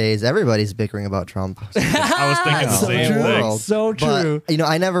 nowadays, everybody's bickering about Trump. I was thinking the So same true. thing. So true. But,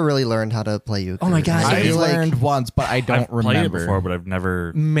 I never really learned how to play euchre. Oh my God. I I feel like learned once, but I don't I've played it remember. before, but I've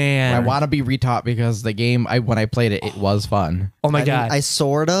never. Man, I want to be retaught because the game, when I played it, it was fun. oh my I mean, God. I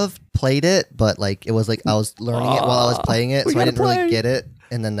sort of played it, but it was like I was learning it while I was playing it, we so I gotta didn't play. really get it.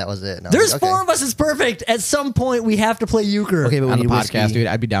 And then that was it. And I was There's like, 4 okay. of us. It's perfect. At some point, we have to play euchre. Okay, but we On the need podcast, whiskey. dude,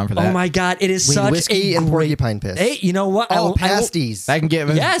 I'd be down for that. Oh my God, it is We need such whiskey a and great. porcupine piss. Hey, you know what? Oh, pasties. That can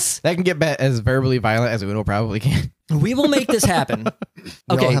get Yes. That can get as verbally violent as Uno probably can. We will make this happen. We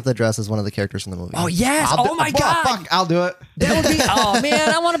all Okay. have to dress as one of the characters in the movie. Oh yes. Oh my God. Fuck, I'll do it. That would be. Oh man,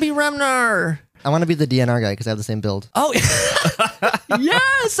 I want to be Remnar. I want to be the DNR guy because I have the same build. Oh,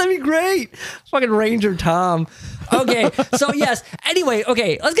 yes, that'd be great. Fucking Ranger Tom. Okay, so yes. Anyway,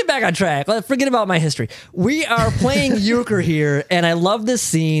 okay, let's get back on track. Let's forget about my history. We are playing euchre here, and I love this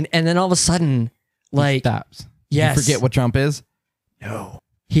scene. And then all of a sudden, like, He stops. yes, You forget what Trump is? no,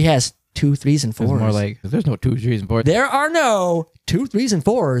 he has 2 3s and 4s. It's more like there's no 2 3s and 4s. There are no 2 3s and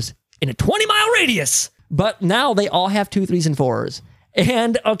 4s in a 20-mile radius. But now they all have 2 3s and 4s.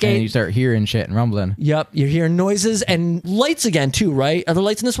 And okay, And you start hearing shit and rumbling. yep, you're hearing noises and lights again too, right? Are there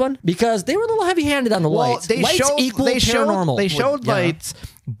lights in this one? Because they were a little heavy-handed on the lights. Lights equal paranormal. They showed lights,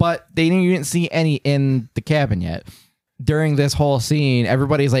 but you didn't see any in the cabin yet. During this whole scene,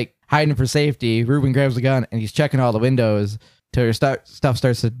 everybody's like hiding for safety. Ruben grabs the gun and he's checking all the windows till stuff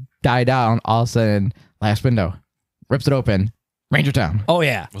starts to die down. All of a sudden, last window, rips it open. Ranger Tom. Oh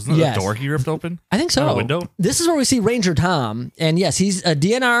yeah, Wasn't it the door he ripped open? I think so. The window. This is where we see Ranger Tom, and yes, he's a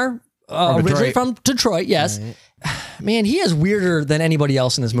DNR originally from Detroit. Yes, right. Man, he is weirder than anybody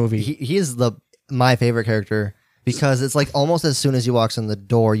else in this movie. He is my favorite character because it's like almost as soon as he walks in the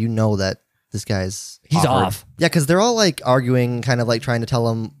door, you know that this guy's off. Yeah, because they're all like arguing, kind of like trying to tell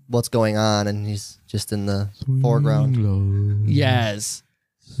him what's going on, and he's just in the foreground. Yes.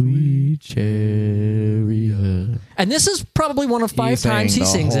 Sweet chariot. And this is probably one of 5 times he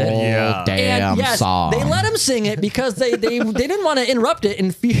sings it. Yeah. Damn and yes, song. they let him sing it because they didn't want to interrupt it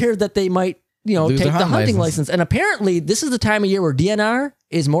in fear that they might, Lose take their the hunting license. And apparently this is the time of year where DNR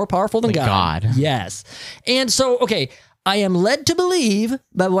is more powerful than God. Yes. And so, okay, I am led to believe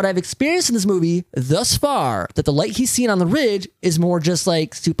by what I've experienced in this movie thus far that the light he's seen on the ridge is more just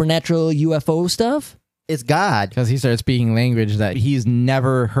like supernatural UFO stuff. It's God. Because he started speaking language that he's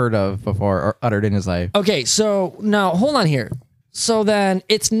never heard of before or uttered in his life. Okay, so now hold on here. So then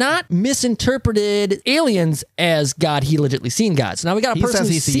it's not misinterpreted aliens as God. He legitimately seen God. So now we got a person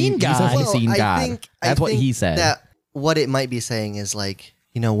who's seen God. He says he's seen God. That's what he said. That what it might be saying is like,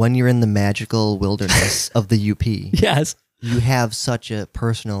 when you're in the magical wilderness of the UP, yes, you have such a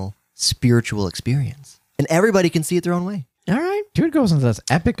personal spiritual experience. And everybody can see it their own way. All right. Dude goes into this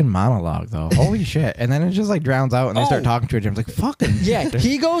epic monologue, though. Holy shit. And then it just like drowns out and they start talking to each other. It's like, fucking. Yeah.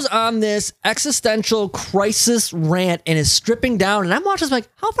 He goes on this existential crisis rant and is stripping down. And I'm watching this like,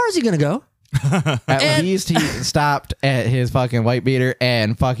 how far is he going to go? At least he stopped at his fucking white beater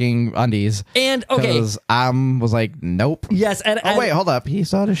and fucking undies. And okay. Because I was like, nope. Yes. And wait, hold up. He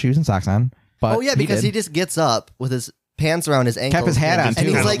still had his shoes and socks on. But because he just gets up with his pants around his ankles. Kept his hat on, too.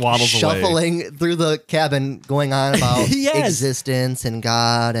 And he's like waddles shuffling through the cabin going on about Yes. existence and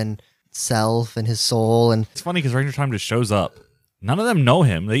God and self and his soul. And It's funny because Ranger Tom just shows up. None of them know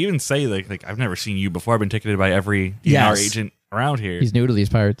him. They even say like I've never seen you before. I've been ticketed by every DNR agent around here. He's new to these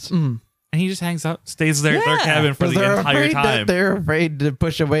parts. Mm. And he just hangs out, stays there at their cabin for the entire time. They're afraid to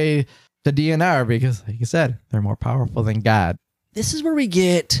push away the DNR because, like you said, they're more powerful than God. This is where we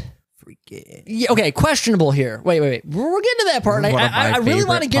get freaking. Yeah, okay, questionable here. Wait. We're getting to that part. And I really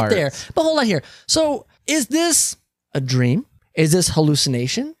want to get there. But hold on here. So is this a dream? Is this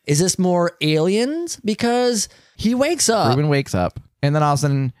hallucination? Is this more aliens? Because he wakes up. Ruben wakes up, and then all of a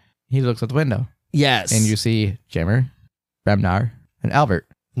sudden, he looks at the window. Yes. And you see Jimmer, Remnar, and Albert.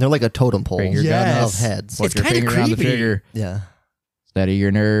 they're like a totem pole Bring your gun of heads. It's Put your kinda finger on the creepy. trigger. Yeah. Steady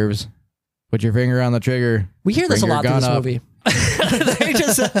your nerves. Put your finger on the trigger. We hear this a Bring your lot through gun this up. movie. They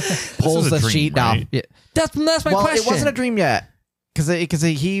just Pulls This is a the dream, sheet down. right? Yeah. that's my Well, question. it wasn't a dream yet. Because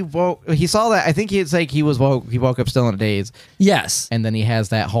he woke. He saw that. I think it's like he woke up still in a daze, Yes. and then he has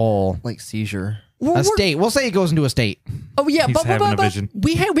that whole Like seizure. a state. We'll say he goes into a state. Oh yeah, He's having a vision.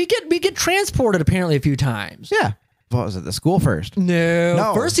 we get transported apparently a few times. Yeah. What was it? The school first.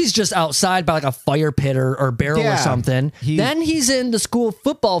 No. First he's just outside by like a fire pit or barrel or Yeah. something. Then he's in the school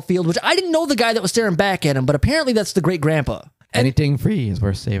football field, which I didn't know the guy that was staring back at him, but apparently that's the great grandpa. Anything free is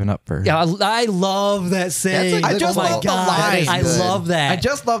worth saving up for. Yeah, I love that saying. I just oh my love the God, line. I love that. I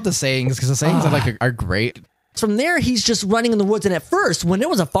just love the sayings because the sayings are great. From there, he's just running in the woods, and at first, when it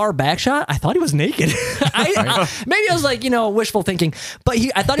was a far back shot, I thought he was naked. Maybe I was like, wishful thinking, but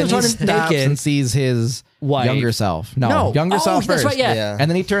I thought he was running naked. And sees his Wife. younger self. No, younger self that's first. right, yeah. And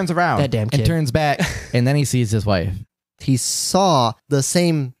then he turns around. That damn kid. And turns back, and then he sees his wife. He saw the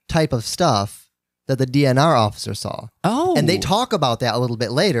same type of stuff that the DNR officer saw. Oh. And they talk about that a little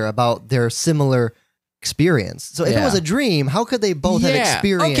bit later about their similar experience. So if it was a dream, how could they both have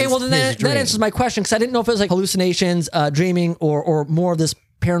experienced Okay, well then that answers my question because I didn't know if it was like hallucinations, dreaming, or more of this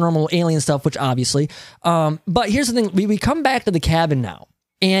paranormal alien stuff, which obviously. But here's the thing: we come back to the cabin now,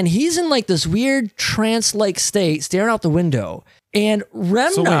 and he's in like this weird trance-like state, staring out the window, and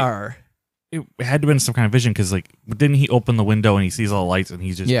Remnar. it had to have been some kind of vision because, like, didn't he open the window and he sees all the lights and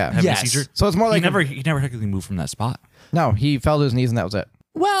he's just having a seizure? So it's more like he never technically moved from that spot. No, he fell to his knees and that was it.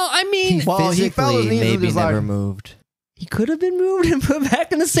 Well, I mean, he fell to his knees maybe and never moved. he could have been moved and put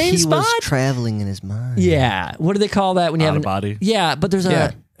back in the same spot. He was traveling in his mind. Yeah. What do they call that when you Out have of body? Yeah, but there's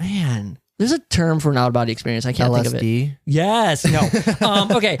there's a term for an out of body experience. I can't think of it. LSD? Yes. No.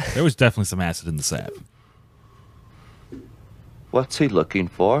 Okay. There was definitely some acid in the sap. What's he looking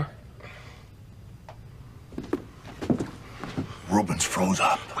for? Reuben's froze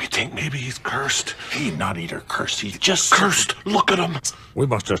up. We think maybe he's cursed. He's not either cursed. He's just cursed. Look at him. We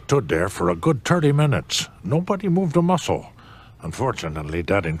must have stood there for a good 30 minutes. Nobody moved a muscle. Unfortunately,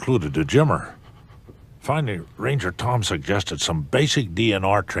 that included the Jimmer. Finally, Ranger Tom suggested some basic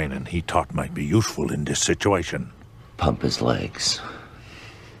DNR training he thought might be useful in this situation. Pump his legs.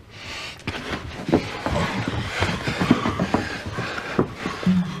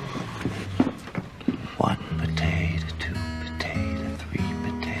 One potato, two potato, three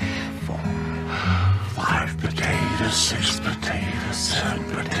potato, 4, 5 potatoes, 6 potatoes, 7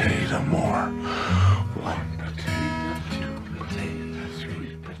 potato more. 1 potato, 2 potato,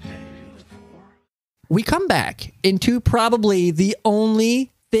 3 potatoes, 4. We come back into probably the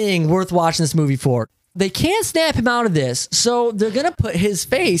only thing worth watching this movie for. They can't snap him out of this, so they're gonna put his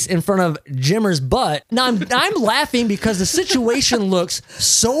face in front of Jimmer's butt. Now I'm laughing because the situation looks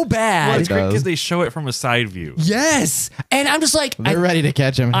so bad. Well, it's great because they show it from a side view. Yes, and I'm just like, They're ready to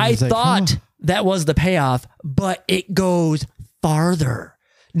catch him. I thought that was the payoff, but it goes farther.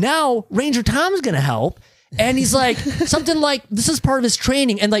 Now Ranger Tom's gonna help. And he's like, something like, this is part of his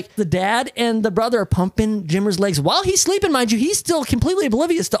training. And like the dad and the brother are pumping Jimmer's legs while he's sleeping, mind you. He's still completely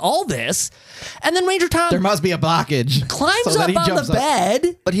oblivious to all this. And then Ranger Tom there must be a blockage. Climbs up on the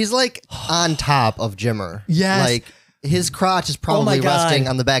bed. But he's like on top of Jimmer. Yes. Like his crotch is probably resting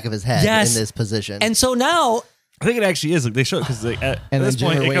on the back of his head in this position. And so now, I think it actually is. Like they show it because at this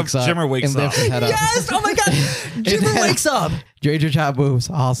point, Jimmer wakes up. Yes! Oh my God! Jimmer wakes up. Ranger Tom moves.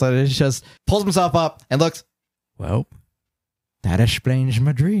 All of a sudden, he just pulls himself up and looks. Well, that explains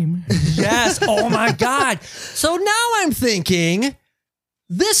my dream. Yes. Oh my God. So now I'm thinking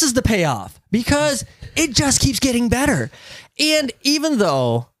this is the payoff because it just keeps getting better. And even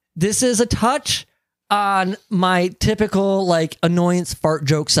though this is a touch on my typical like annoyance fart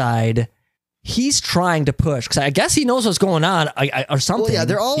joke side, he's trying to push because I guess he knows what's going on or something. Well, yeah,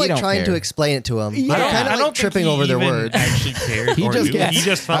 they're all like trying to explain it to him. Yeah. They're kind of like tripping over their words. Actually cared. He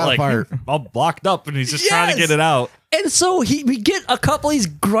just felt like all blocked up and he's just trying to get it out. And so we get a couple of these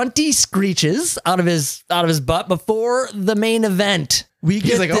grunty screeches out of his butt before the main event. We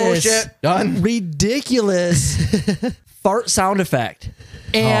get like, this oh shit, done. Ridiculous fart sound effect.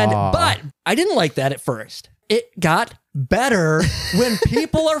 And but I didn't like that at first. It got better when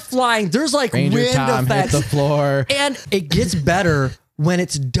people are flying. There's like Ranger wind Tom effects. hit the floor. And it gets better when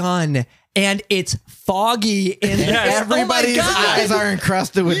it's done. And it's foggy and everybody's eyes are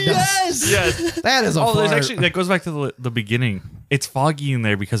encrusted with Yes. dust. Yes. That is a fart. There's actually that goes back to the beginning. It's foggy in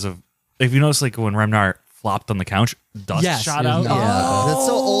there because of if you notice like when Remnar flopped on the couch, dust shot out. Yeah, that's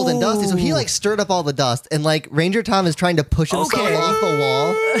so old and dusty. So he like stirred up all the dust, and like Ranger Tom is trying to push himself off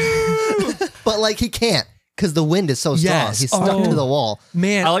the wall, but like he can't because the wind is so strong. Yes. He's stuck to the wall.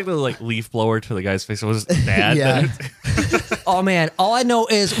 Man, I like the like leaf blower to the guy's face. It was bad. Yeah. Oh man, all I know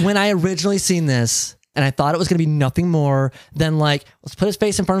is when I originally seen this and I thought it was going to be nothing more than like, let's put his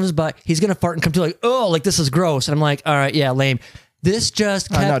face in front of his butt. He's going to fart and come to like, oh, like this is gross. And I'm like, all right, yeah, lame. This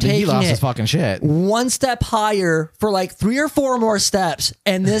just kept taking he lost his it fucking shit. one step higher for like 3 or 4 more steps.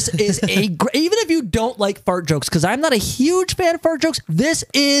 And this is even if you don't like fart jokes, because I'm not a huge fan of fart jokes, this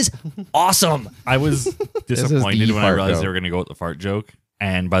is awesome. I was disappointed when I realized joke. they were going to go with the fart joke.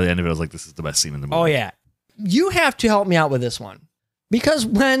 And by the end of it, I was like, this is the best scene in the movie. Oh, yeah. You have to help me out with this one. Because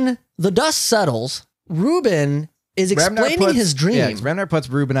when the dust settles, Reuben is explaining his dream. Yeah, Remnar puts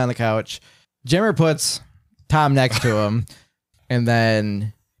Reuben on the couch. Jimmer puts Tom next to him. And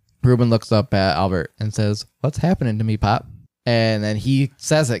then Reuben looks up at Albert and says, what's happening to me, Pop? And then he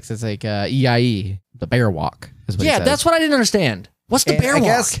says it. It's like EIE, the bear walk. Is what he says. That's what I didn't understand. What's the bear walk? I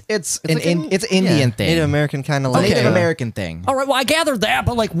guess it's an Indian thing. Native American kind of like Native American thing. All right, well, I gathered that,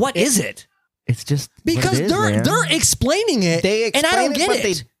 but like, what is it? It's just because they're explaining it, and I don't get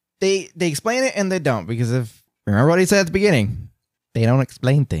it. They explain it and they don't, because if remember what he said at the beginning, they don't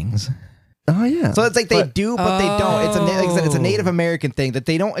explain things. Oh yeah. So it's like they do, but they don't. It's like I said, it's a Native American thing that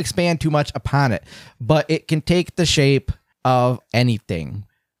they don't expand too much upon it, but it can take the shape of anything.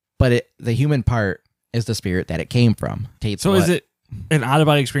 But the human part is the spirit that it came from. So is it an out of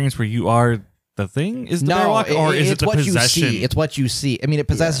body experience where you are the thing is the bear walk, or is it the what possession? you see? It's what you see. I mean, it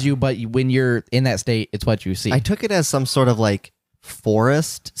possesses you, but when you're in that state, it's what you see. I took it as some sort of like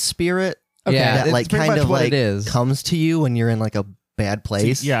forest spirit. Yeah, that it's like pretty kind much of what like it is. comes to you when you're in like a bad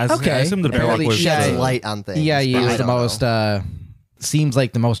place. Yeah, I assume the And bear it, walk like, was sheds light on things. Yeah, he but I is the don't know. most. Seems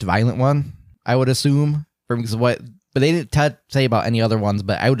like the most violent one. I would assume from what. But they didn't say about any other ones,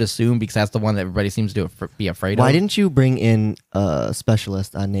 but I would assume because that's the one that everybody seems to be afraid of. Why didn't you bring in a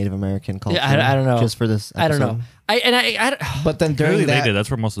specialist on Native American culture? Yeah, I don't know. Just for this episode? I don't know. I But then during Clearly that, they did. That's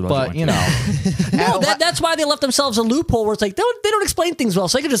where most of the budget but went you to. know, no, that's why they left themselves a loophole where it's like they don't explain things well,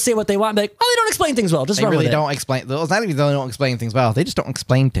 so they can just say what they want and be like, oh, they don't explain things well. Just they run really with it. don't explain. It's not even they don't explain things well. They just don't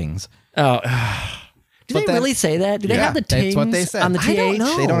explain things. Oh. Do But they then- really say that? Do they Yeah, have the that's tings what they said. on the I TH? don't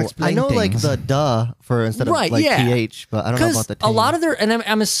know. They don't explain I know like things. the duh for instead of Right, like yeah. th, but I don't know about the a lot ting. of their, and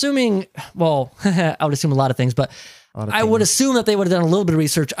I'm assuming, well, I would assume a lot of things, but lot of I would things. assume that they would have done a little bit of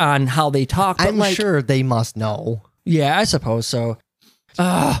research on how they talk. But I'm like, sure they must know. Yeah, I suppose so.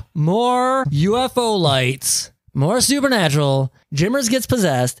 More UFO lights, more supernatural. Jimmers gets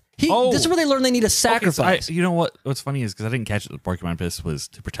possessed. This is where they learn they need a sacrifice. You know what's funny is because I didn't catch it. The porcupine piss was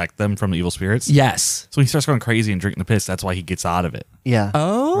to protect them from the evil spirits. Yes. So he starts going crazy and drinking the piss. That's why he gets out of it. Yeah.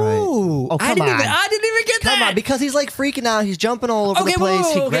 Oh. Oh, come on. I didn't even get that. Come on, because he's like freaking out. He's jumping all over the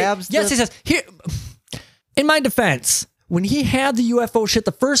place. He grabs Yes, the... he says, here, in my defense, when he had the UFO shit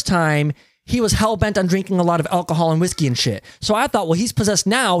the first time, he was hell-bent on drinking a lot of alcohol and whiskey and shit. So I thought, well, he's possessed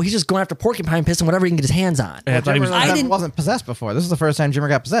now. He's just going after porcupine piss and whatever he can get his hands on. I thought he was- I wasn't possessed before. This is the first time Jimmer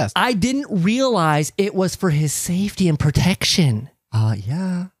got possessed. I didn't realize it was for his safety and protection.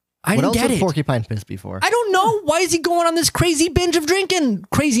 Yeah. I What didn't else get was it. porcupine piss before? I don't know. Why is he going on this crazy binge of drinking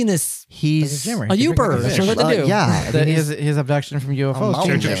craziness? He's Jimmer. A He can drink Uber. like a That's fish. what they do. yeah. I mean, His abduction from UFOs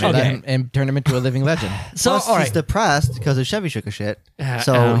mountain changed man. him and turned him into a living legend. So, Plus, all he's right. depressed because his Chevy shook a shit.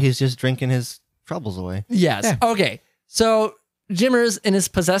 So he's just drinking his troubles away. Yes. Yeah. Okay. So Jimmers in his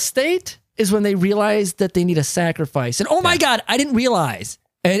possessed state is when they realize that they need a sacrifice. And oh my God, I didn't realize.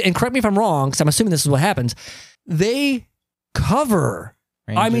 And correct me if I'm wrong, because I'm assuming this is what happens. They cover.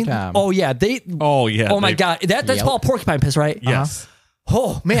 Ranger Tom. Oh yeah, Oh yeah. Oh my God, that's Yep. called porcupine piss, right? Yes.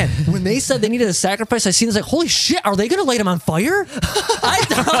 Oh man, when they said they needed a sacrifice, I seen this like, holy shit, are they gonna light him on fire? I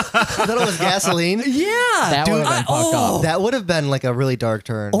thought, I thought it was gasoline. yeah, That dude. would've been fucked up. That would have been like a really dark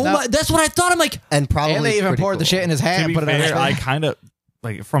turn. Oh my, that's what I thought. I'm like, And probably And they even pretty poured the cool. shit in his hat To and be put it on his fair, I face. kind of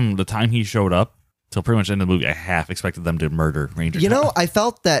like from the time he showed up till pretty much the end of the movie, I half expected them to murder Ranger. You Tom. know, I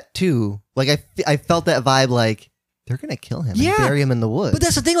felt that too. Like I felt that vibe. Like they're gonna kill him. Yeah. And bury him in the woods. but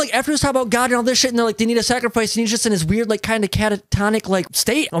that's the thing. Like after he was talking about God and all this shit, and they're like, they need a sacrifice, and he's just in his weird, like, kind of catatonic, like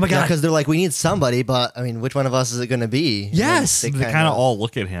state. Oh my God. because they're like, we need somebody, but I mean, which one of us is it gonna be? And Yes. then they kind of all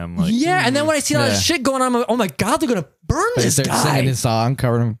look at him like, Yeah, and then when I see all Yeah. this shit going on, I'm like, oh my God, they're gonna burn this They're guy. singing his song,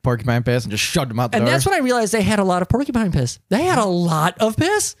 covered him in porcupine piss, and just shoved him out the And door. that's when I realized they had a lot of porcupine piss. They had a lot of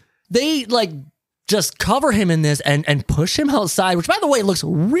piss. They like just cover him in this and push him outside, which by the way looks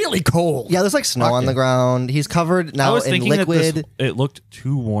really cold. Yeah, there's like snow on the ground. He's covered I now was in thinking liquid. that it looked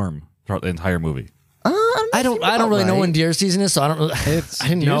too warm throughout the entire movie. I don't really know when deer season is, so I don't. It's I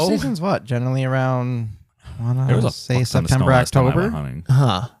didn't deer know. season's what? Generally around, I There was wanna a say fuck ton of September, snow last time I October. went hunting.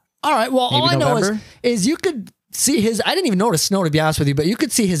 Huh. All right. Well, all Maybe I know November? is you could see his. I didn't even notice snow, to be honest with you, but you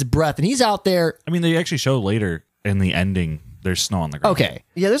could see his breath, and he's out there. I mean, they actually show later in the ending. There's snow on the ground. Okay.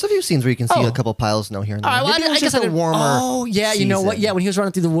 Yeah, there's a few scenes where you can see Oh. a couple piles of snow here and there. All right. Well, Maybe it I was guess just I a didn't. warmer. Oh yeah. You know what? season. Yeah. When he was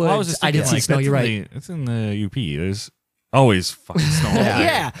running through the woods, Well, I was just I did thinking, see like, snow. that's You're in right. It's in the UP. There's always fucking snow. all day.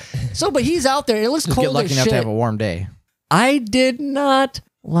 Yeah. So, but he's out there. It looks Just cold get lucky as enough shit. to have a warm day. I did not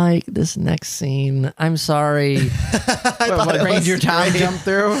like this next scene. I'm sorry. it Ranger was Tom great. jumped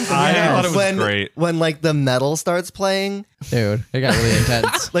through. I thought it was when, great. when like the metal starts playing, Dude, it got really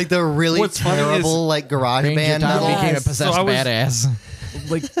intense. like the really What's funny terrible like garage Ranger band. Tom metal. became a Yes. possessed So I was- badass.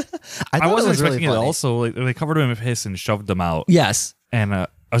 Like I, I thought wasn't it was really expecting it. funny. Also, like they covered him in piss and shoved him out. Yes. And I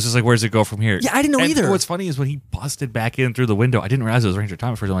was just like, "Where's it go from here?" Yeah, I didn't know And either. What's funny is when he busted back in through the window, I didn't realize it was Ranger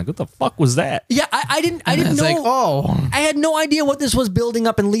Tom at first. I'm like, "What the fuck was that?" Yeah, I didn't It's know. like, oh. I had no idea what this was building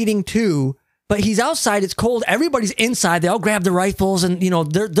up and leading to. But he's outside. It's cold. Everybody's inside. They all grab their rifles, and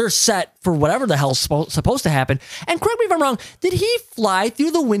they're set for whatever the hell's supposed to happen. And correct me if I'm wrong. Did he fly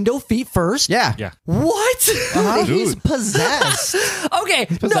through the window feet first? Yeah. Yeah. What? He's Dude. possessed. Okay.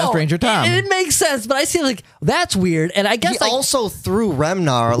 possessed Ranger Tom. It makes sense, but I see like that's weird. And I guess He like also threw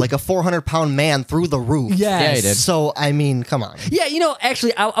Remnar, like a 400-pound man, through the roof. yes. Yeah, he did. So I mean, come on. Yeah,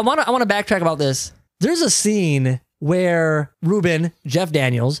 actually, I want to backtrack about this. There's a scene where Ruben, Jeff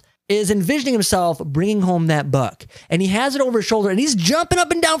Daniels, is envisioning himself bringing home that buck, and he has it over his shoulder, and he's jumping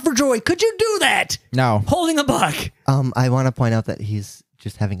up and down for joy. Could you do that? No. Holding a buck. I want to point out that he's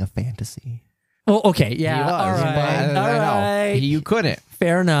just having a fantasy. Oh, okay, yeah, He was, all right, but all I know. right. You couldn't.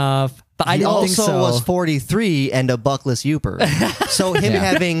 Fair enough, but I He didn't think also so. was 43 and a buckless Youper. So him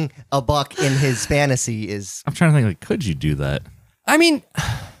having a buck in his fantasy is... I'm trying to think, like, could you do that? I mean,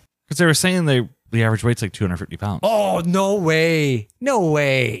 because they were saying the average weight's like 250 pounds. oh, no way. No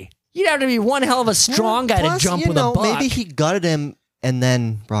way. You'd have to be one hell of a strong guy Plus, to jump you with know, a buck. maybe he gutted him and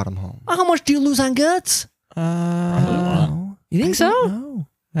then brought him home. How much do you lose on guts? You think so? No.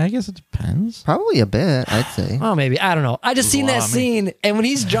 I guess it depends. Probably a bit, I'd say. Oh, maybe. I don't know. I just seen that scene, and when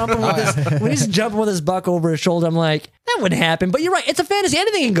he's jumping with his buck over his shoulder, I'm like, that wouldn't happen. But you're right. It's a fantasy.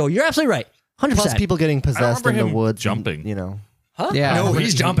 Anything can go. You're absolutely right. 100%. Plus people getting possessed in the him woods. jumping. And, you know. Huh? Yeah. No,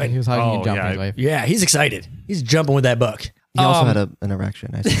 he's jumping. He was hugging and jumping yeah. his wife. Yeah, he's excited. He's jumping with that buck. He also had an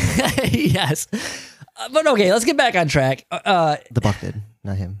erection. I see. Yes. But okay, let's get back on track. The buck did,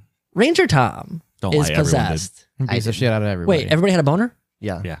 not him. Ranger Tom Don't is lie, everyone possessed. He beats the shit out of everybody. Wait, everybody had a boner?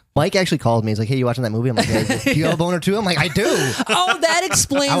 Yeah. Yeah. Mike actually called me. He's like, hey, you watching that movie? I'm like, yeah, do you have a boner too? I'm like, I do. Oh, that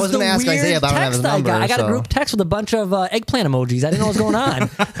explains I was the gonna ask weird Isaiah, but I don't have his text I got. number, I got a so- group text with a bunch of eggplant emojis. I didn't know what was going on.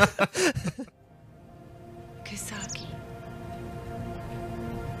 Kisaki.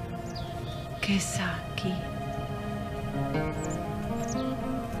 Kisaki.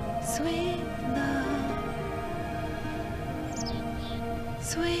 Sweet love.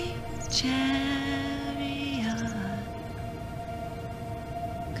 Sweet chariot.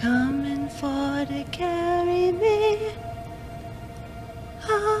 Coming for to carry me.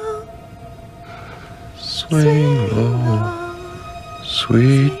 Oh, Swing low,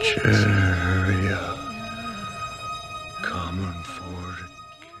 sweet chariot, coming for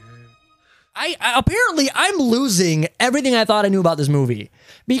the Apparently I'm losing everything I thought I knew about this movie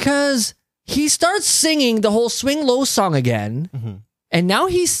because he starts singing the whole Swing Low song again, and now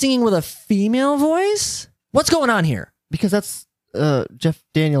he's singing with a female voice. What's going on here? Because that's Jeff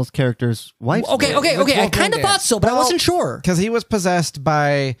Daniels' character's wife. Okay. I kind of thought so, but I wasn't sure. Because he was possessed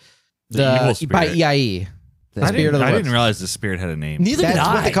by evil spirit. by EIE. The spirit of the I woods. didn't realize the spirit had a name. Neither That's did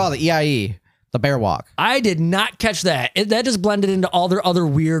I. what they call it, EIE. The bear walk. I did not catch that. That just blended into all their other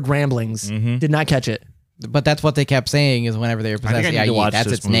weird ramblings. Did not catch it. But that's what they kept saying is whenever they were I possessed think I need to EIE, watch that's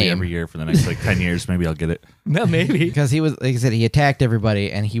this its movie name. every year for the next like 10 years. Maybe I'll get it. No, maybe. Because he was, like I said, he attacked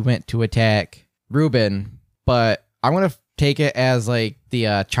everybody and he went to attack Ruben. But I want to take it as like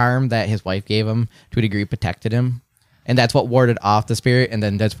the charm that his wife gave him to a degree protected him. And that's what warded off the spirit. And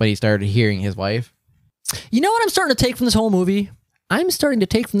then that's when he started hearing his wife. You know what I'm starting to take from this whole movie? I'm starting to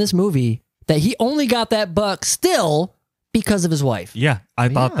take from this movie that he only got that buck still because of his wife. Yeah, I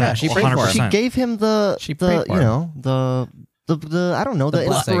thought that. she prayed for him. She gave him the prayed for you him. know, the I don't know, the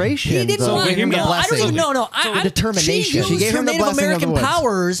blessing. inspiration. He didn't the- want gave him the no, I don't blessing. even know. The determination. She She used gave her him the Native blessing of the American woods.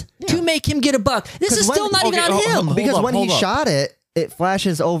 powers to make him get a buck. This is still not even on him. Because when he hold up. shot it, it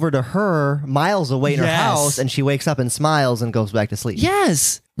flashes over to her miles away in her Yes. house, and she wakes up and smiles and goes back to sleep.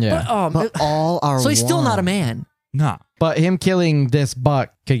 Yes. Yeah. But all are so he's still one. not a man. Nah. But him killing this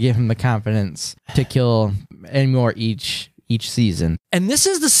buck could give him the confidence to kill any more each season. And this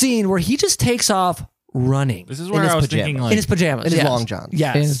is the scene where he just takes off running This is In where his I was pajamas. thinking like in his pajamas. In his yes. long johns.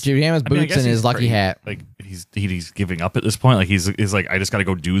 Yes. In his pajamas, I mean, I boots, guess and his he's lucky pretty- hat. Like he's giving up at this point. Like he's like I just got to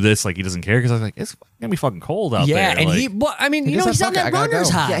go do this. Like he doesn't care because I was like it's gonna be fucking cold out there. Yeah, and like, he, well, I mean, He you know, just he's said, on "Fuck that it, I gotta runner's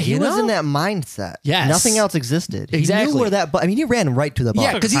go." high. Yeah, he you was know? in that mindset. Yes. Nothing else existed. Exactly. He knew where that. But I mean, he ran right to the bar.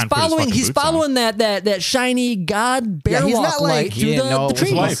 Yeah, because he's Trying to put his following. fucking He's boots on. following that shiny god bear Yeah, he's walk not like- light He through didn't know the it was his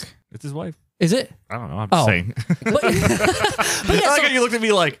trees. wife. it's his wife. Is it? I don't know. I'm just Oh. saying. But, but yeah, I like so- how you looked at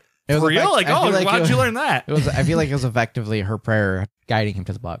me like It was for real. effect- Like I feel like how'd it you was- learn that? It was. I feel like it was effectively her prayer guiding him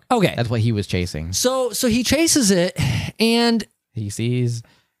to the buck. Okay. That's what he was chasing. so he chases it, and He sees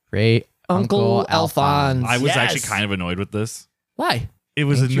great Uncle Alphonse. I was Yes. actually kind of annoyed with this. Why? It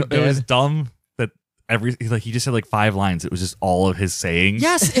was Ain't you it was dead? dumb that he just had like 5 lines. It was just all of his sayings.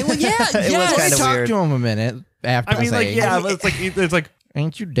 Yes. It was. Yeah. It was yes. kinda Talk weird. to him a minute after. I mean, like, saying, yeah, but it's like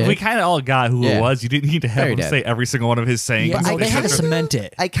ain't you dead? we kind of all got who Yeah. it was. You didn't need to have Very him dead. say every single one of his sayings. Yeah, no, they had to It's just- cement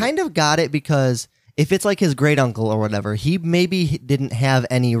it. I kind of got it because if it's like his great uncle or whatever, he maybe didn't have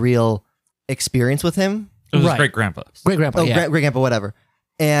any real experience with him. It was Right. his great grandpa. Great grandpa. Oh, Yeah. great grandpa, whatever.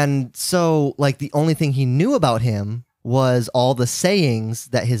 And so, like, the only thing he knew about him was all the sayings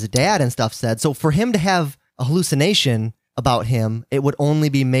that his dad and stuff said. So for him to have a hallucination about him, it would only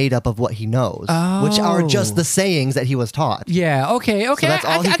be made up of what he knows, which are just Oh. the sayings that he was taught. Yeah. Okay. Okay. that's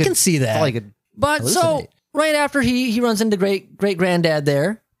all he I could- can see That's that. all he could But so hallucinate. right after he runs into great granddad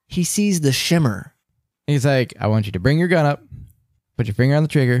there, he sees the shimmer. He's like, I want you to bring your gun up, put your finger on the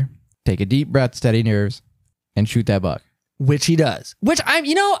trigger, take a deep breath, steady nerves, and shoot that buck. Which he does. Which I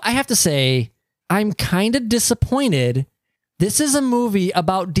have to say, I'm kind of disappointed This is a movie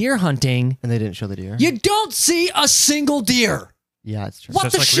about deer hunting. And they didn't show the deer. You don't see a single deer. Yeah, it's true. What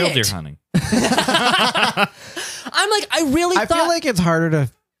Just the like shit? real deer hunting. I'm like, I feel like it's harder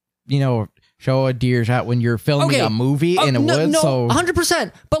to, show a deer shot when you're filming a movie in a woods. No, So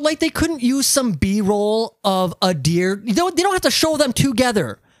 100%. But like, they couldn't use some B-roll of a deer. They don't have to show them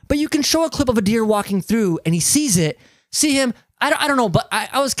together. But you can show a clip of a deer walking through, and he sees it. See him. I don't know, but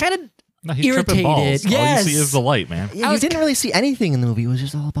I was kind of No, he's irritated. tripping balls. Yes. All you see is the light, man. Yeah, you didn't really see anything in the movie. It was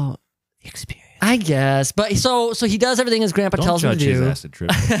just all about experience. I guess, but so he does everything his grandpa Don't tells him to judge his do. acid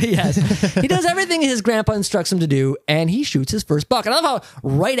trip. Yes, he does everything his grandpa instructs him to do, and he shoots his first buck. And I love how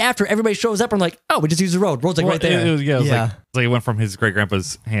right after everybody shows up, I'm like, oh, we just used the road. Road's like right there. It was like it went from his great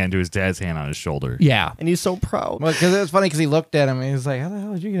grandpa's hand to his dad's hand on his shoulder. Yeah, And he's so proud. Well, because it was funny because he looked at him and he was like, how the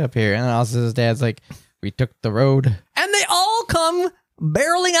hell did you get up here? And then also his dad's like, we took the road. and they all come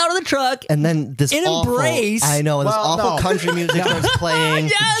barreling out of the truck. And then this An awful, embrace. I know, this awful country music starts playing.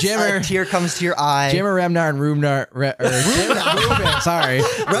 Yes. Jimmer, a tear comes to your eye. Jimmer, Remnar, and Rubin, sorry.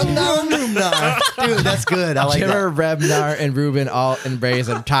 Rumnar. Dude, that's good. I like Jimmer, Rebnar, and Ruben all embrace,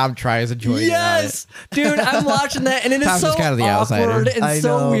 and Tom tries to join in on Yes, dude, I'm watching that, and it is Tom's so just kind of the awkward outsider. and I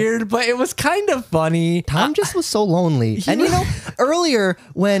so know. weird, but it was kind of funny. Tom just was so lonely. And earlier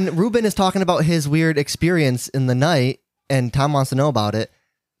when Ruben is talking about his weird experience in the night and Tom wants to know about it,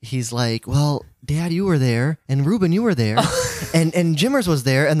 he's like, well, Dad, you were there, and Ruben, you were there, and Jimmers was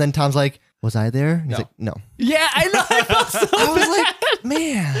there, and then Tom's like, was I there? And he's like, no. Yeah, I know. I felt so I was bad. like,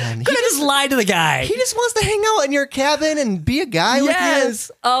 man, Could have just lied to the guy. he just wants to hang out in your cabin and be a guy Yes.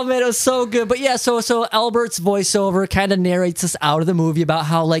 Oh man, it was so good. But yeah, so Albert's voiceover kind of narrates us out of the movie about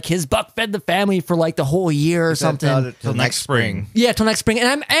how like his buck fed the family for like the whole year or something. Till next spring. Yeah, till next spring. And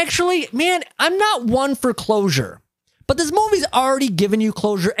I'm actually, man, I'm not one for closure. But this movie's already given you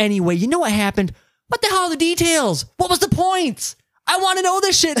closure anyway. You know what happened? What the hell are the details? What was the point? I want to know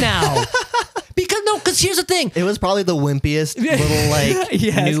this shit now. Because here's the thing. It was probably the wimpiest little like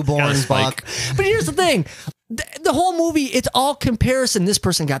Yes. newborn buck. But here's the thing. The whole movie, it's all comparison. This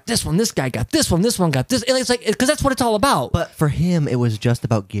person got this one. This guy got this one. This one got this. It's like, because that's what it's all about. But for him, it was just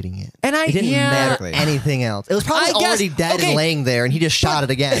about getting it. And it didn't matter Exactly. anything else. It was probably I guess- already dead okay. and laying there, and he just shot it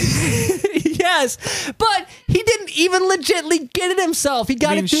again. Yes, but he didn't even legitly get it himself. He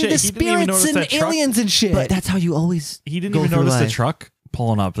got I mean, it through shit, the he didn't even spirits notice and that truck. aliens and shit. But that's how you always He didn't go even through notice the life. truck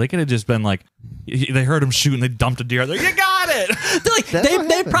pulling up. They could have just been like, they heard him shoot and they dumped a deer. They're like, you got it. They're like, That's what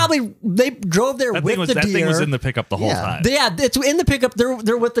they happened. probably they drove there That with thing was the that deer. thing was in the pickup the whole Yeah. time. Yeah, it's in the pickup.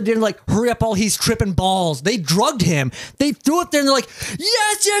 They're with the deer. Like, hurry up! All he's tripping balls. They drugged him. They threw it there, and they're like,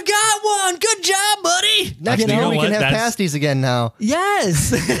 "Yes, you got one. Good job, buddy." Next You year know we what? can have That's- pasties again now.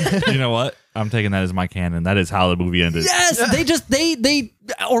 Yes, You know what? I'm taking that as my canon. That is how the movie ended. yes. They just they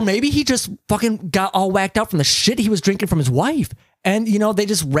or maybe he just fucking got all whacked out from the shit he was drinking from his wife, and they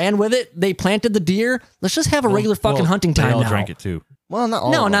just ran with it. They planted the deer. Let's just have a regular fucking hunting time They all now. drank it too. Well, not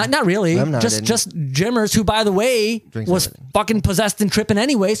all. No, of them. not really. Remnar Just didn't. just Jimmers, who by the way Drinks was everything. fucking possessed and tripping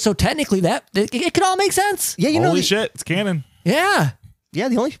anyway. So technically, that it could all make sense. Yeah, Holy shit, it's canon. Yeah. Yeah,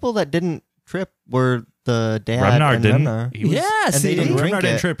 the only people that didn't trip were the dad Remnar and didn't. Remnar. He was, Yes. And they didn't drink Remnar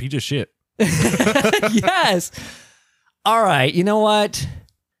didn't it. trip. He just shit. Yes. All right. You know what?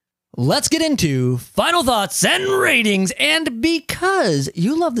 Let's get into final thoughts and ratings. And because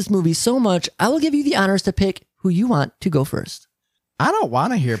you love this movie so much, I will give you the honors to pick who you want to go first. I don't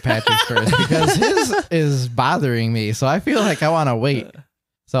want to hear Patrick's first because his is bothering me. So I feel like I want to wait.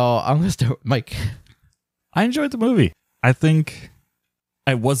 So I'm going to start with Mike. I enjoyed the movie. I think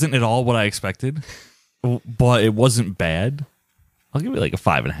it wasn't at all what I expected, but it wasn't bad. I'll give it like a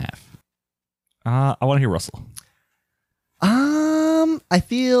 5.5. I want to hear Russell. I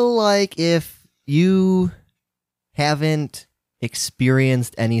feel like if you haven't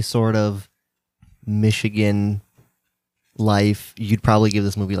experienced any sort of Michigan life, you'd probably give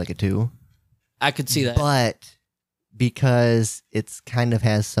this movie like a 2. I could see that. But because it's kind of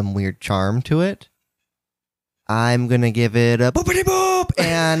has some weird charm to it, I'm going to give it a boopity boop,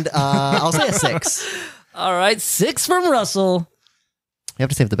 and I'll say a 6. All right. 6 from Russell. You have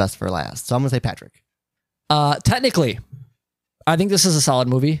to save the best for last. So I'm going to say Patrick. Technically, I think this is a solid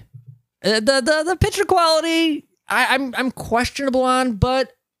movie. The picture quality, I'm questionable on,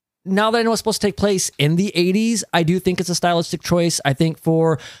 but now that I know it's supposed to take place in the 80s, I do think it's a stylistic choice. I think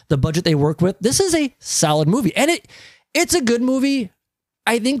for the budget they worked with, this is a solid movie. And it's a good movie.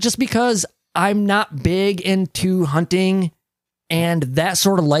 I think just because I'm not big into hunting and that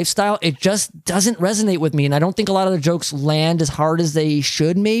sort of lifestyle, it just doesn't resonate with me. And I don't think a lot of the jokes land as hard as they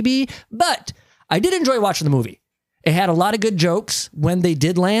should maybe, but I did enjoy watching the movie. It had a lot of good jokes when they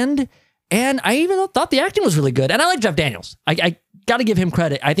did land. And I even thought the acting was really good. And I like Jeff Daniels. I got to give him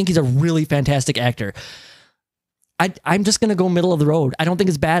credit. I think he's a really fantastic actor. I'm just going to go middle of the road. I don't think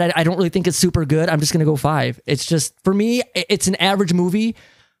it's bad. I don't really think it's super good. I'm just going to go 5. It's just, for me, it's an average movie.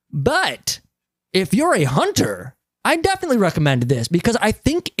 But if you're a hunter, I definitely recommend this because I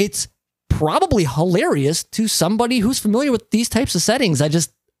think it's probably hilarious to somebody who's familiar with these types of settings.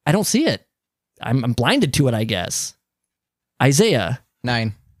 I don't see it. I'm blinded to it, I guess. Isaiah.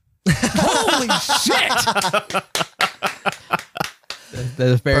 9. Holy shit! That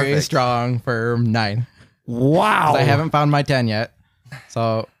is very strong, firm 9. Wow. I haven't found my 10 yet.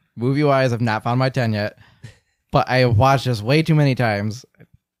 So, movie-wise, I've not found my 10 yet. But I have watched this way too many times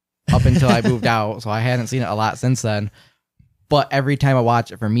up until I moved out. So, I hadn't seen it a lot since then. But every time I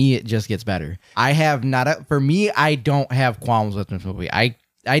watch it, for me, it just gets better. I don't have qualms with this movie. I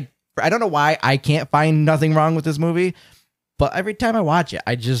don't know why I can't find nothing wrong with this movie. But every time I watch it,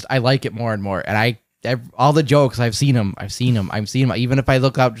 I like it more and more. And all the jokes, I've seen them. Even if I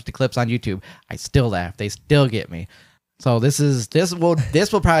look up just the clips on YouTube, I still laugh. They still get me. So this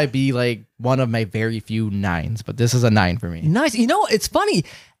will probably be like one of my very few 9s, but this is a 9 for me. Nice. You know, it's funny.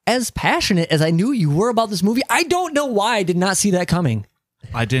 As passionate as I knew you were about this movie, I don't know why I did not see that coming.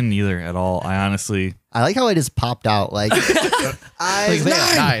 I didn't either at all. I like how it just popped out. Like,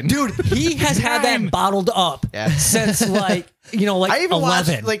 9. Dude, he has had that bottled up since I even 11.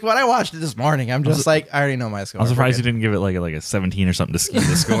 Watched, when I watched it this morning, I'm just I already know my score. I'm surprised you didn't give it like a 17 or something to ski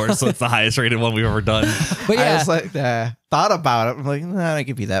the score. So it's the highest rated one we've ever done. But yeah, I was thought about it. I'm like, nah, I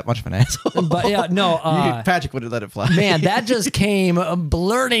could be that much of an asshole. But yeah, no, Patrick would have let it fly. Man, that just came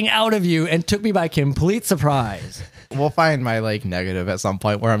blurting out of you and took me by complete surprise. We'll find my negative at some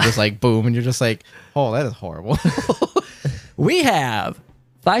point where I'm just boom, and you're just like, oh, that is horrible. We have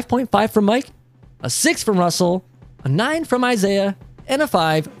 5.5 from Mike, a 6 from Russell, a 9 from Isaiah, and a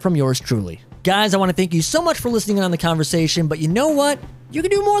 5 from yours truly. Guys, I want to thank you so much for listening in on the conversation, but you know what? You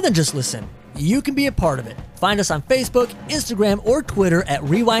can do more than just listen. You can be a part of it. Find us on Facebook, Instagram, or Twitter at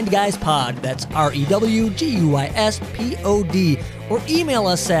Rewind Guys Pod. That's REWGUYSPOD. Or email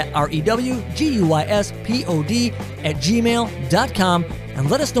us at REWGUYSPOD@gmail.com and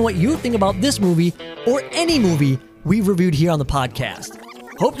let us know what you think about this movie or any movie we've reviewed here on the podcast.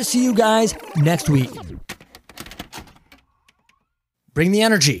 Hope to see you guys next week. Bring the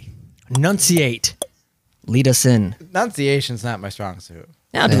energy. Enunciate. Lead us in. Enunciation's not my strong suit.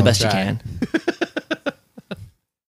 I'll do the best you can.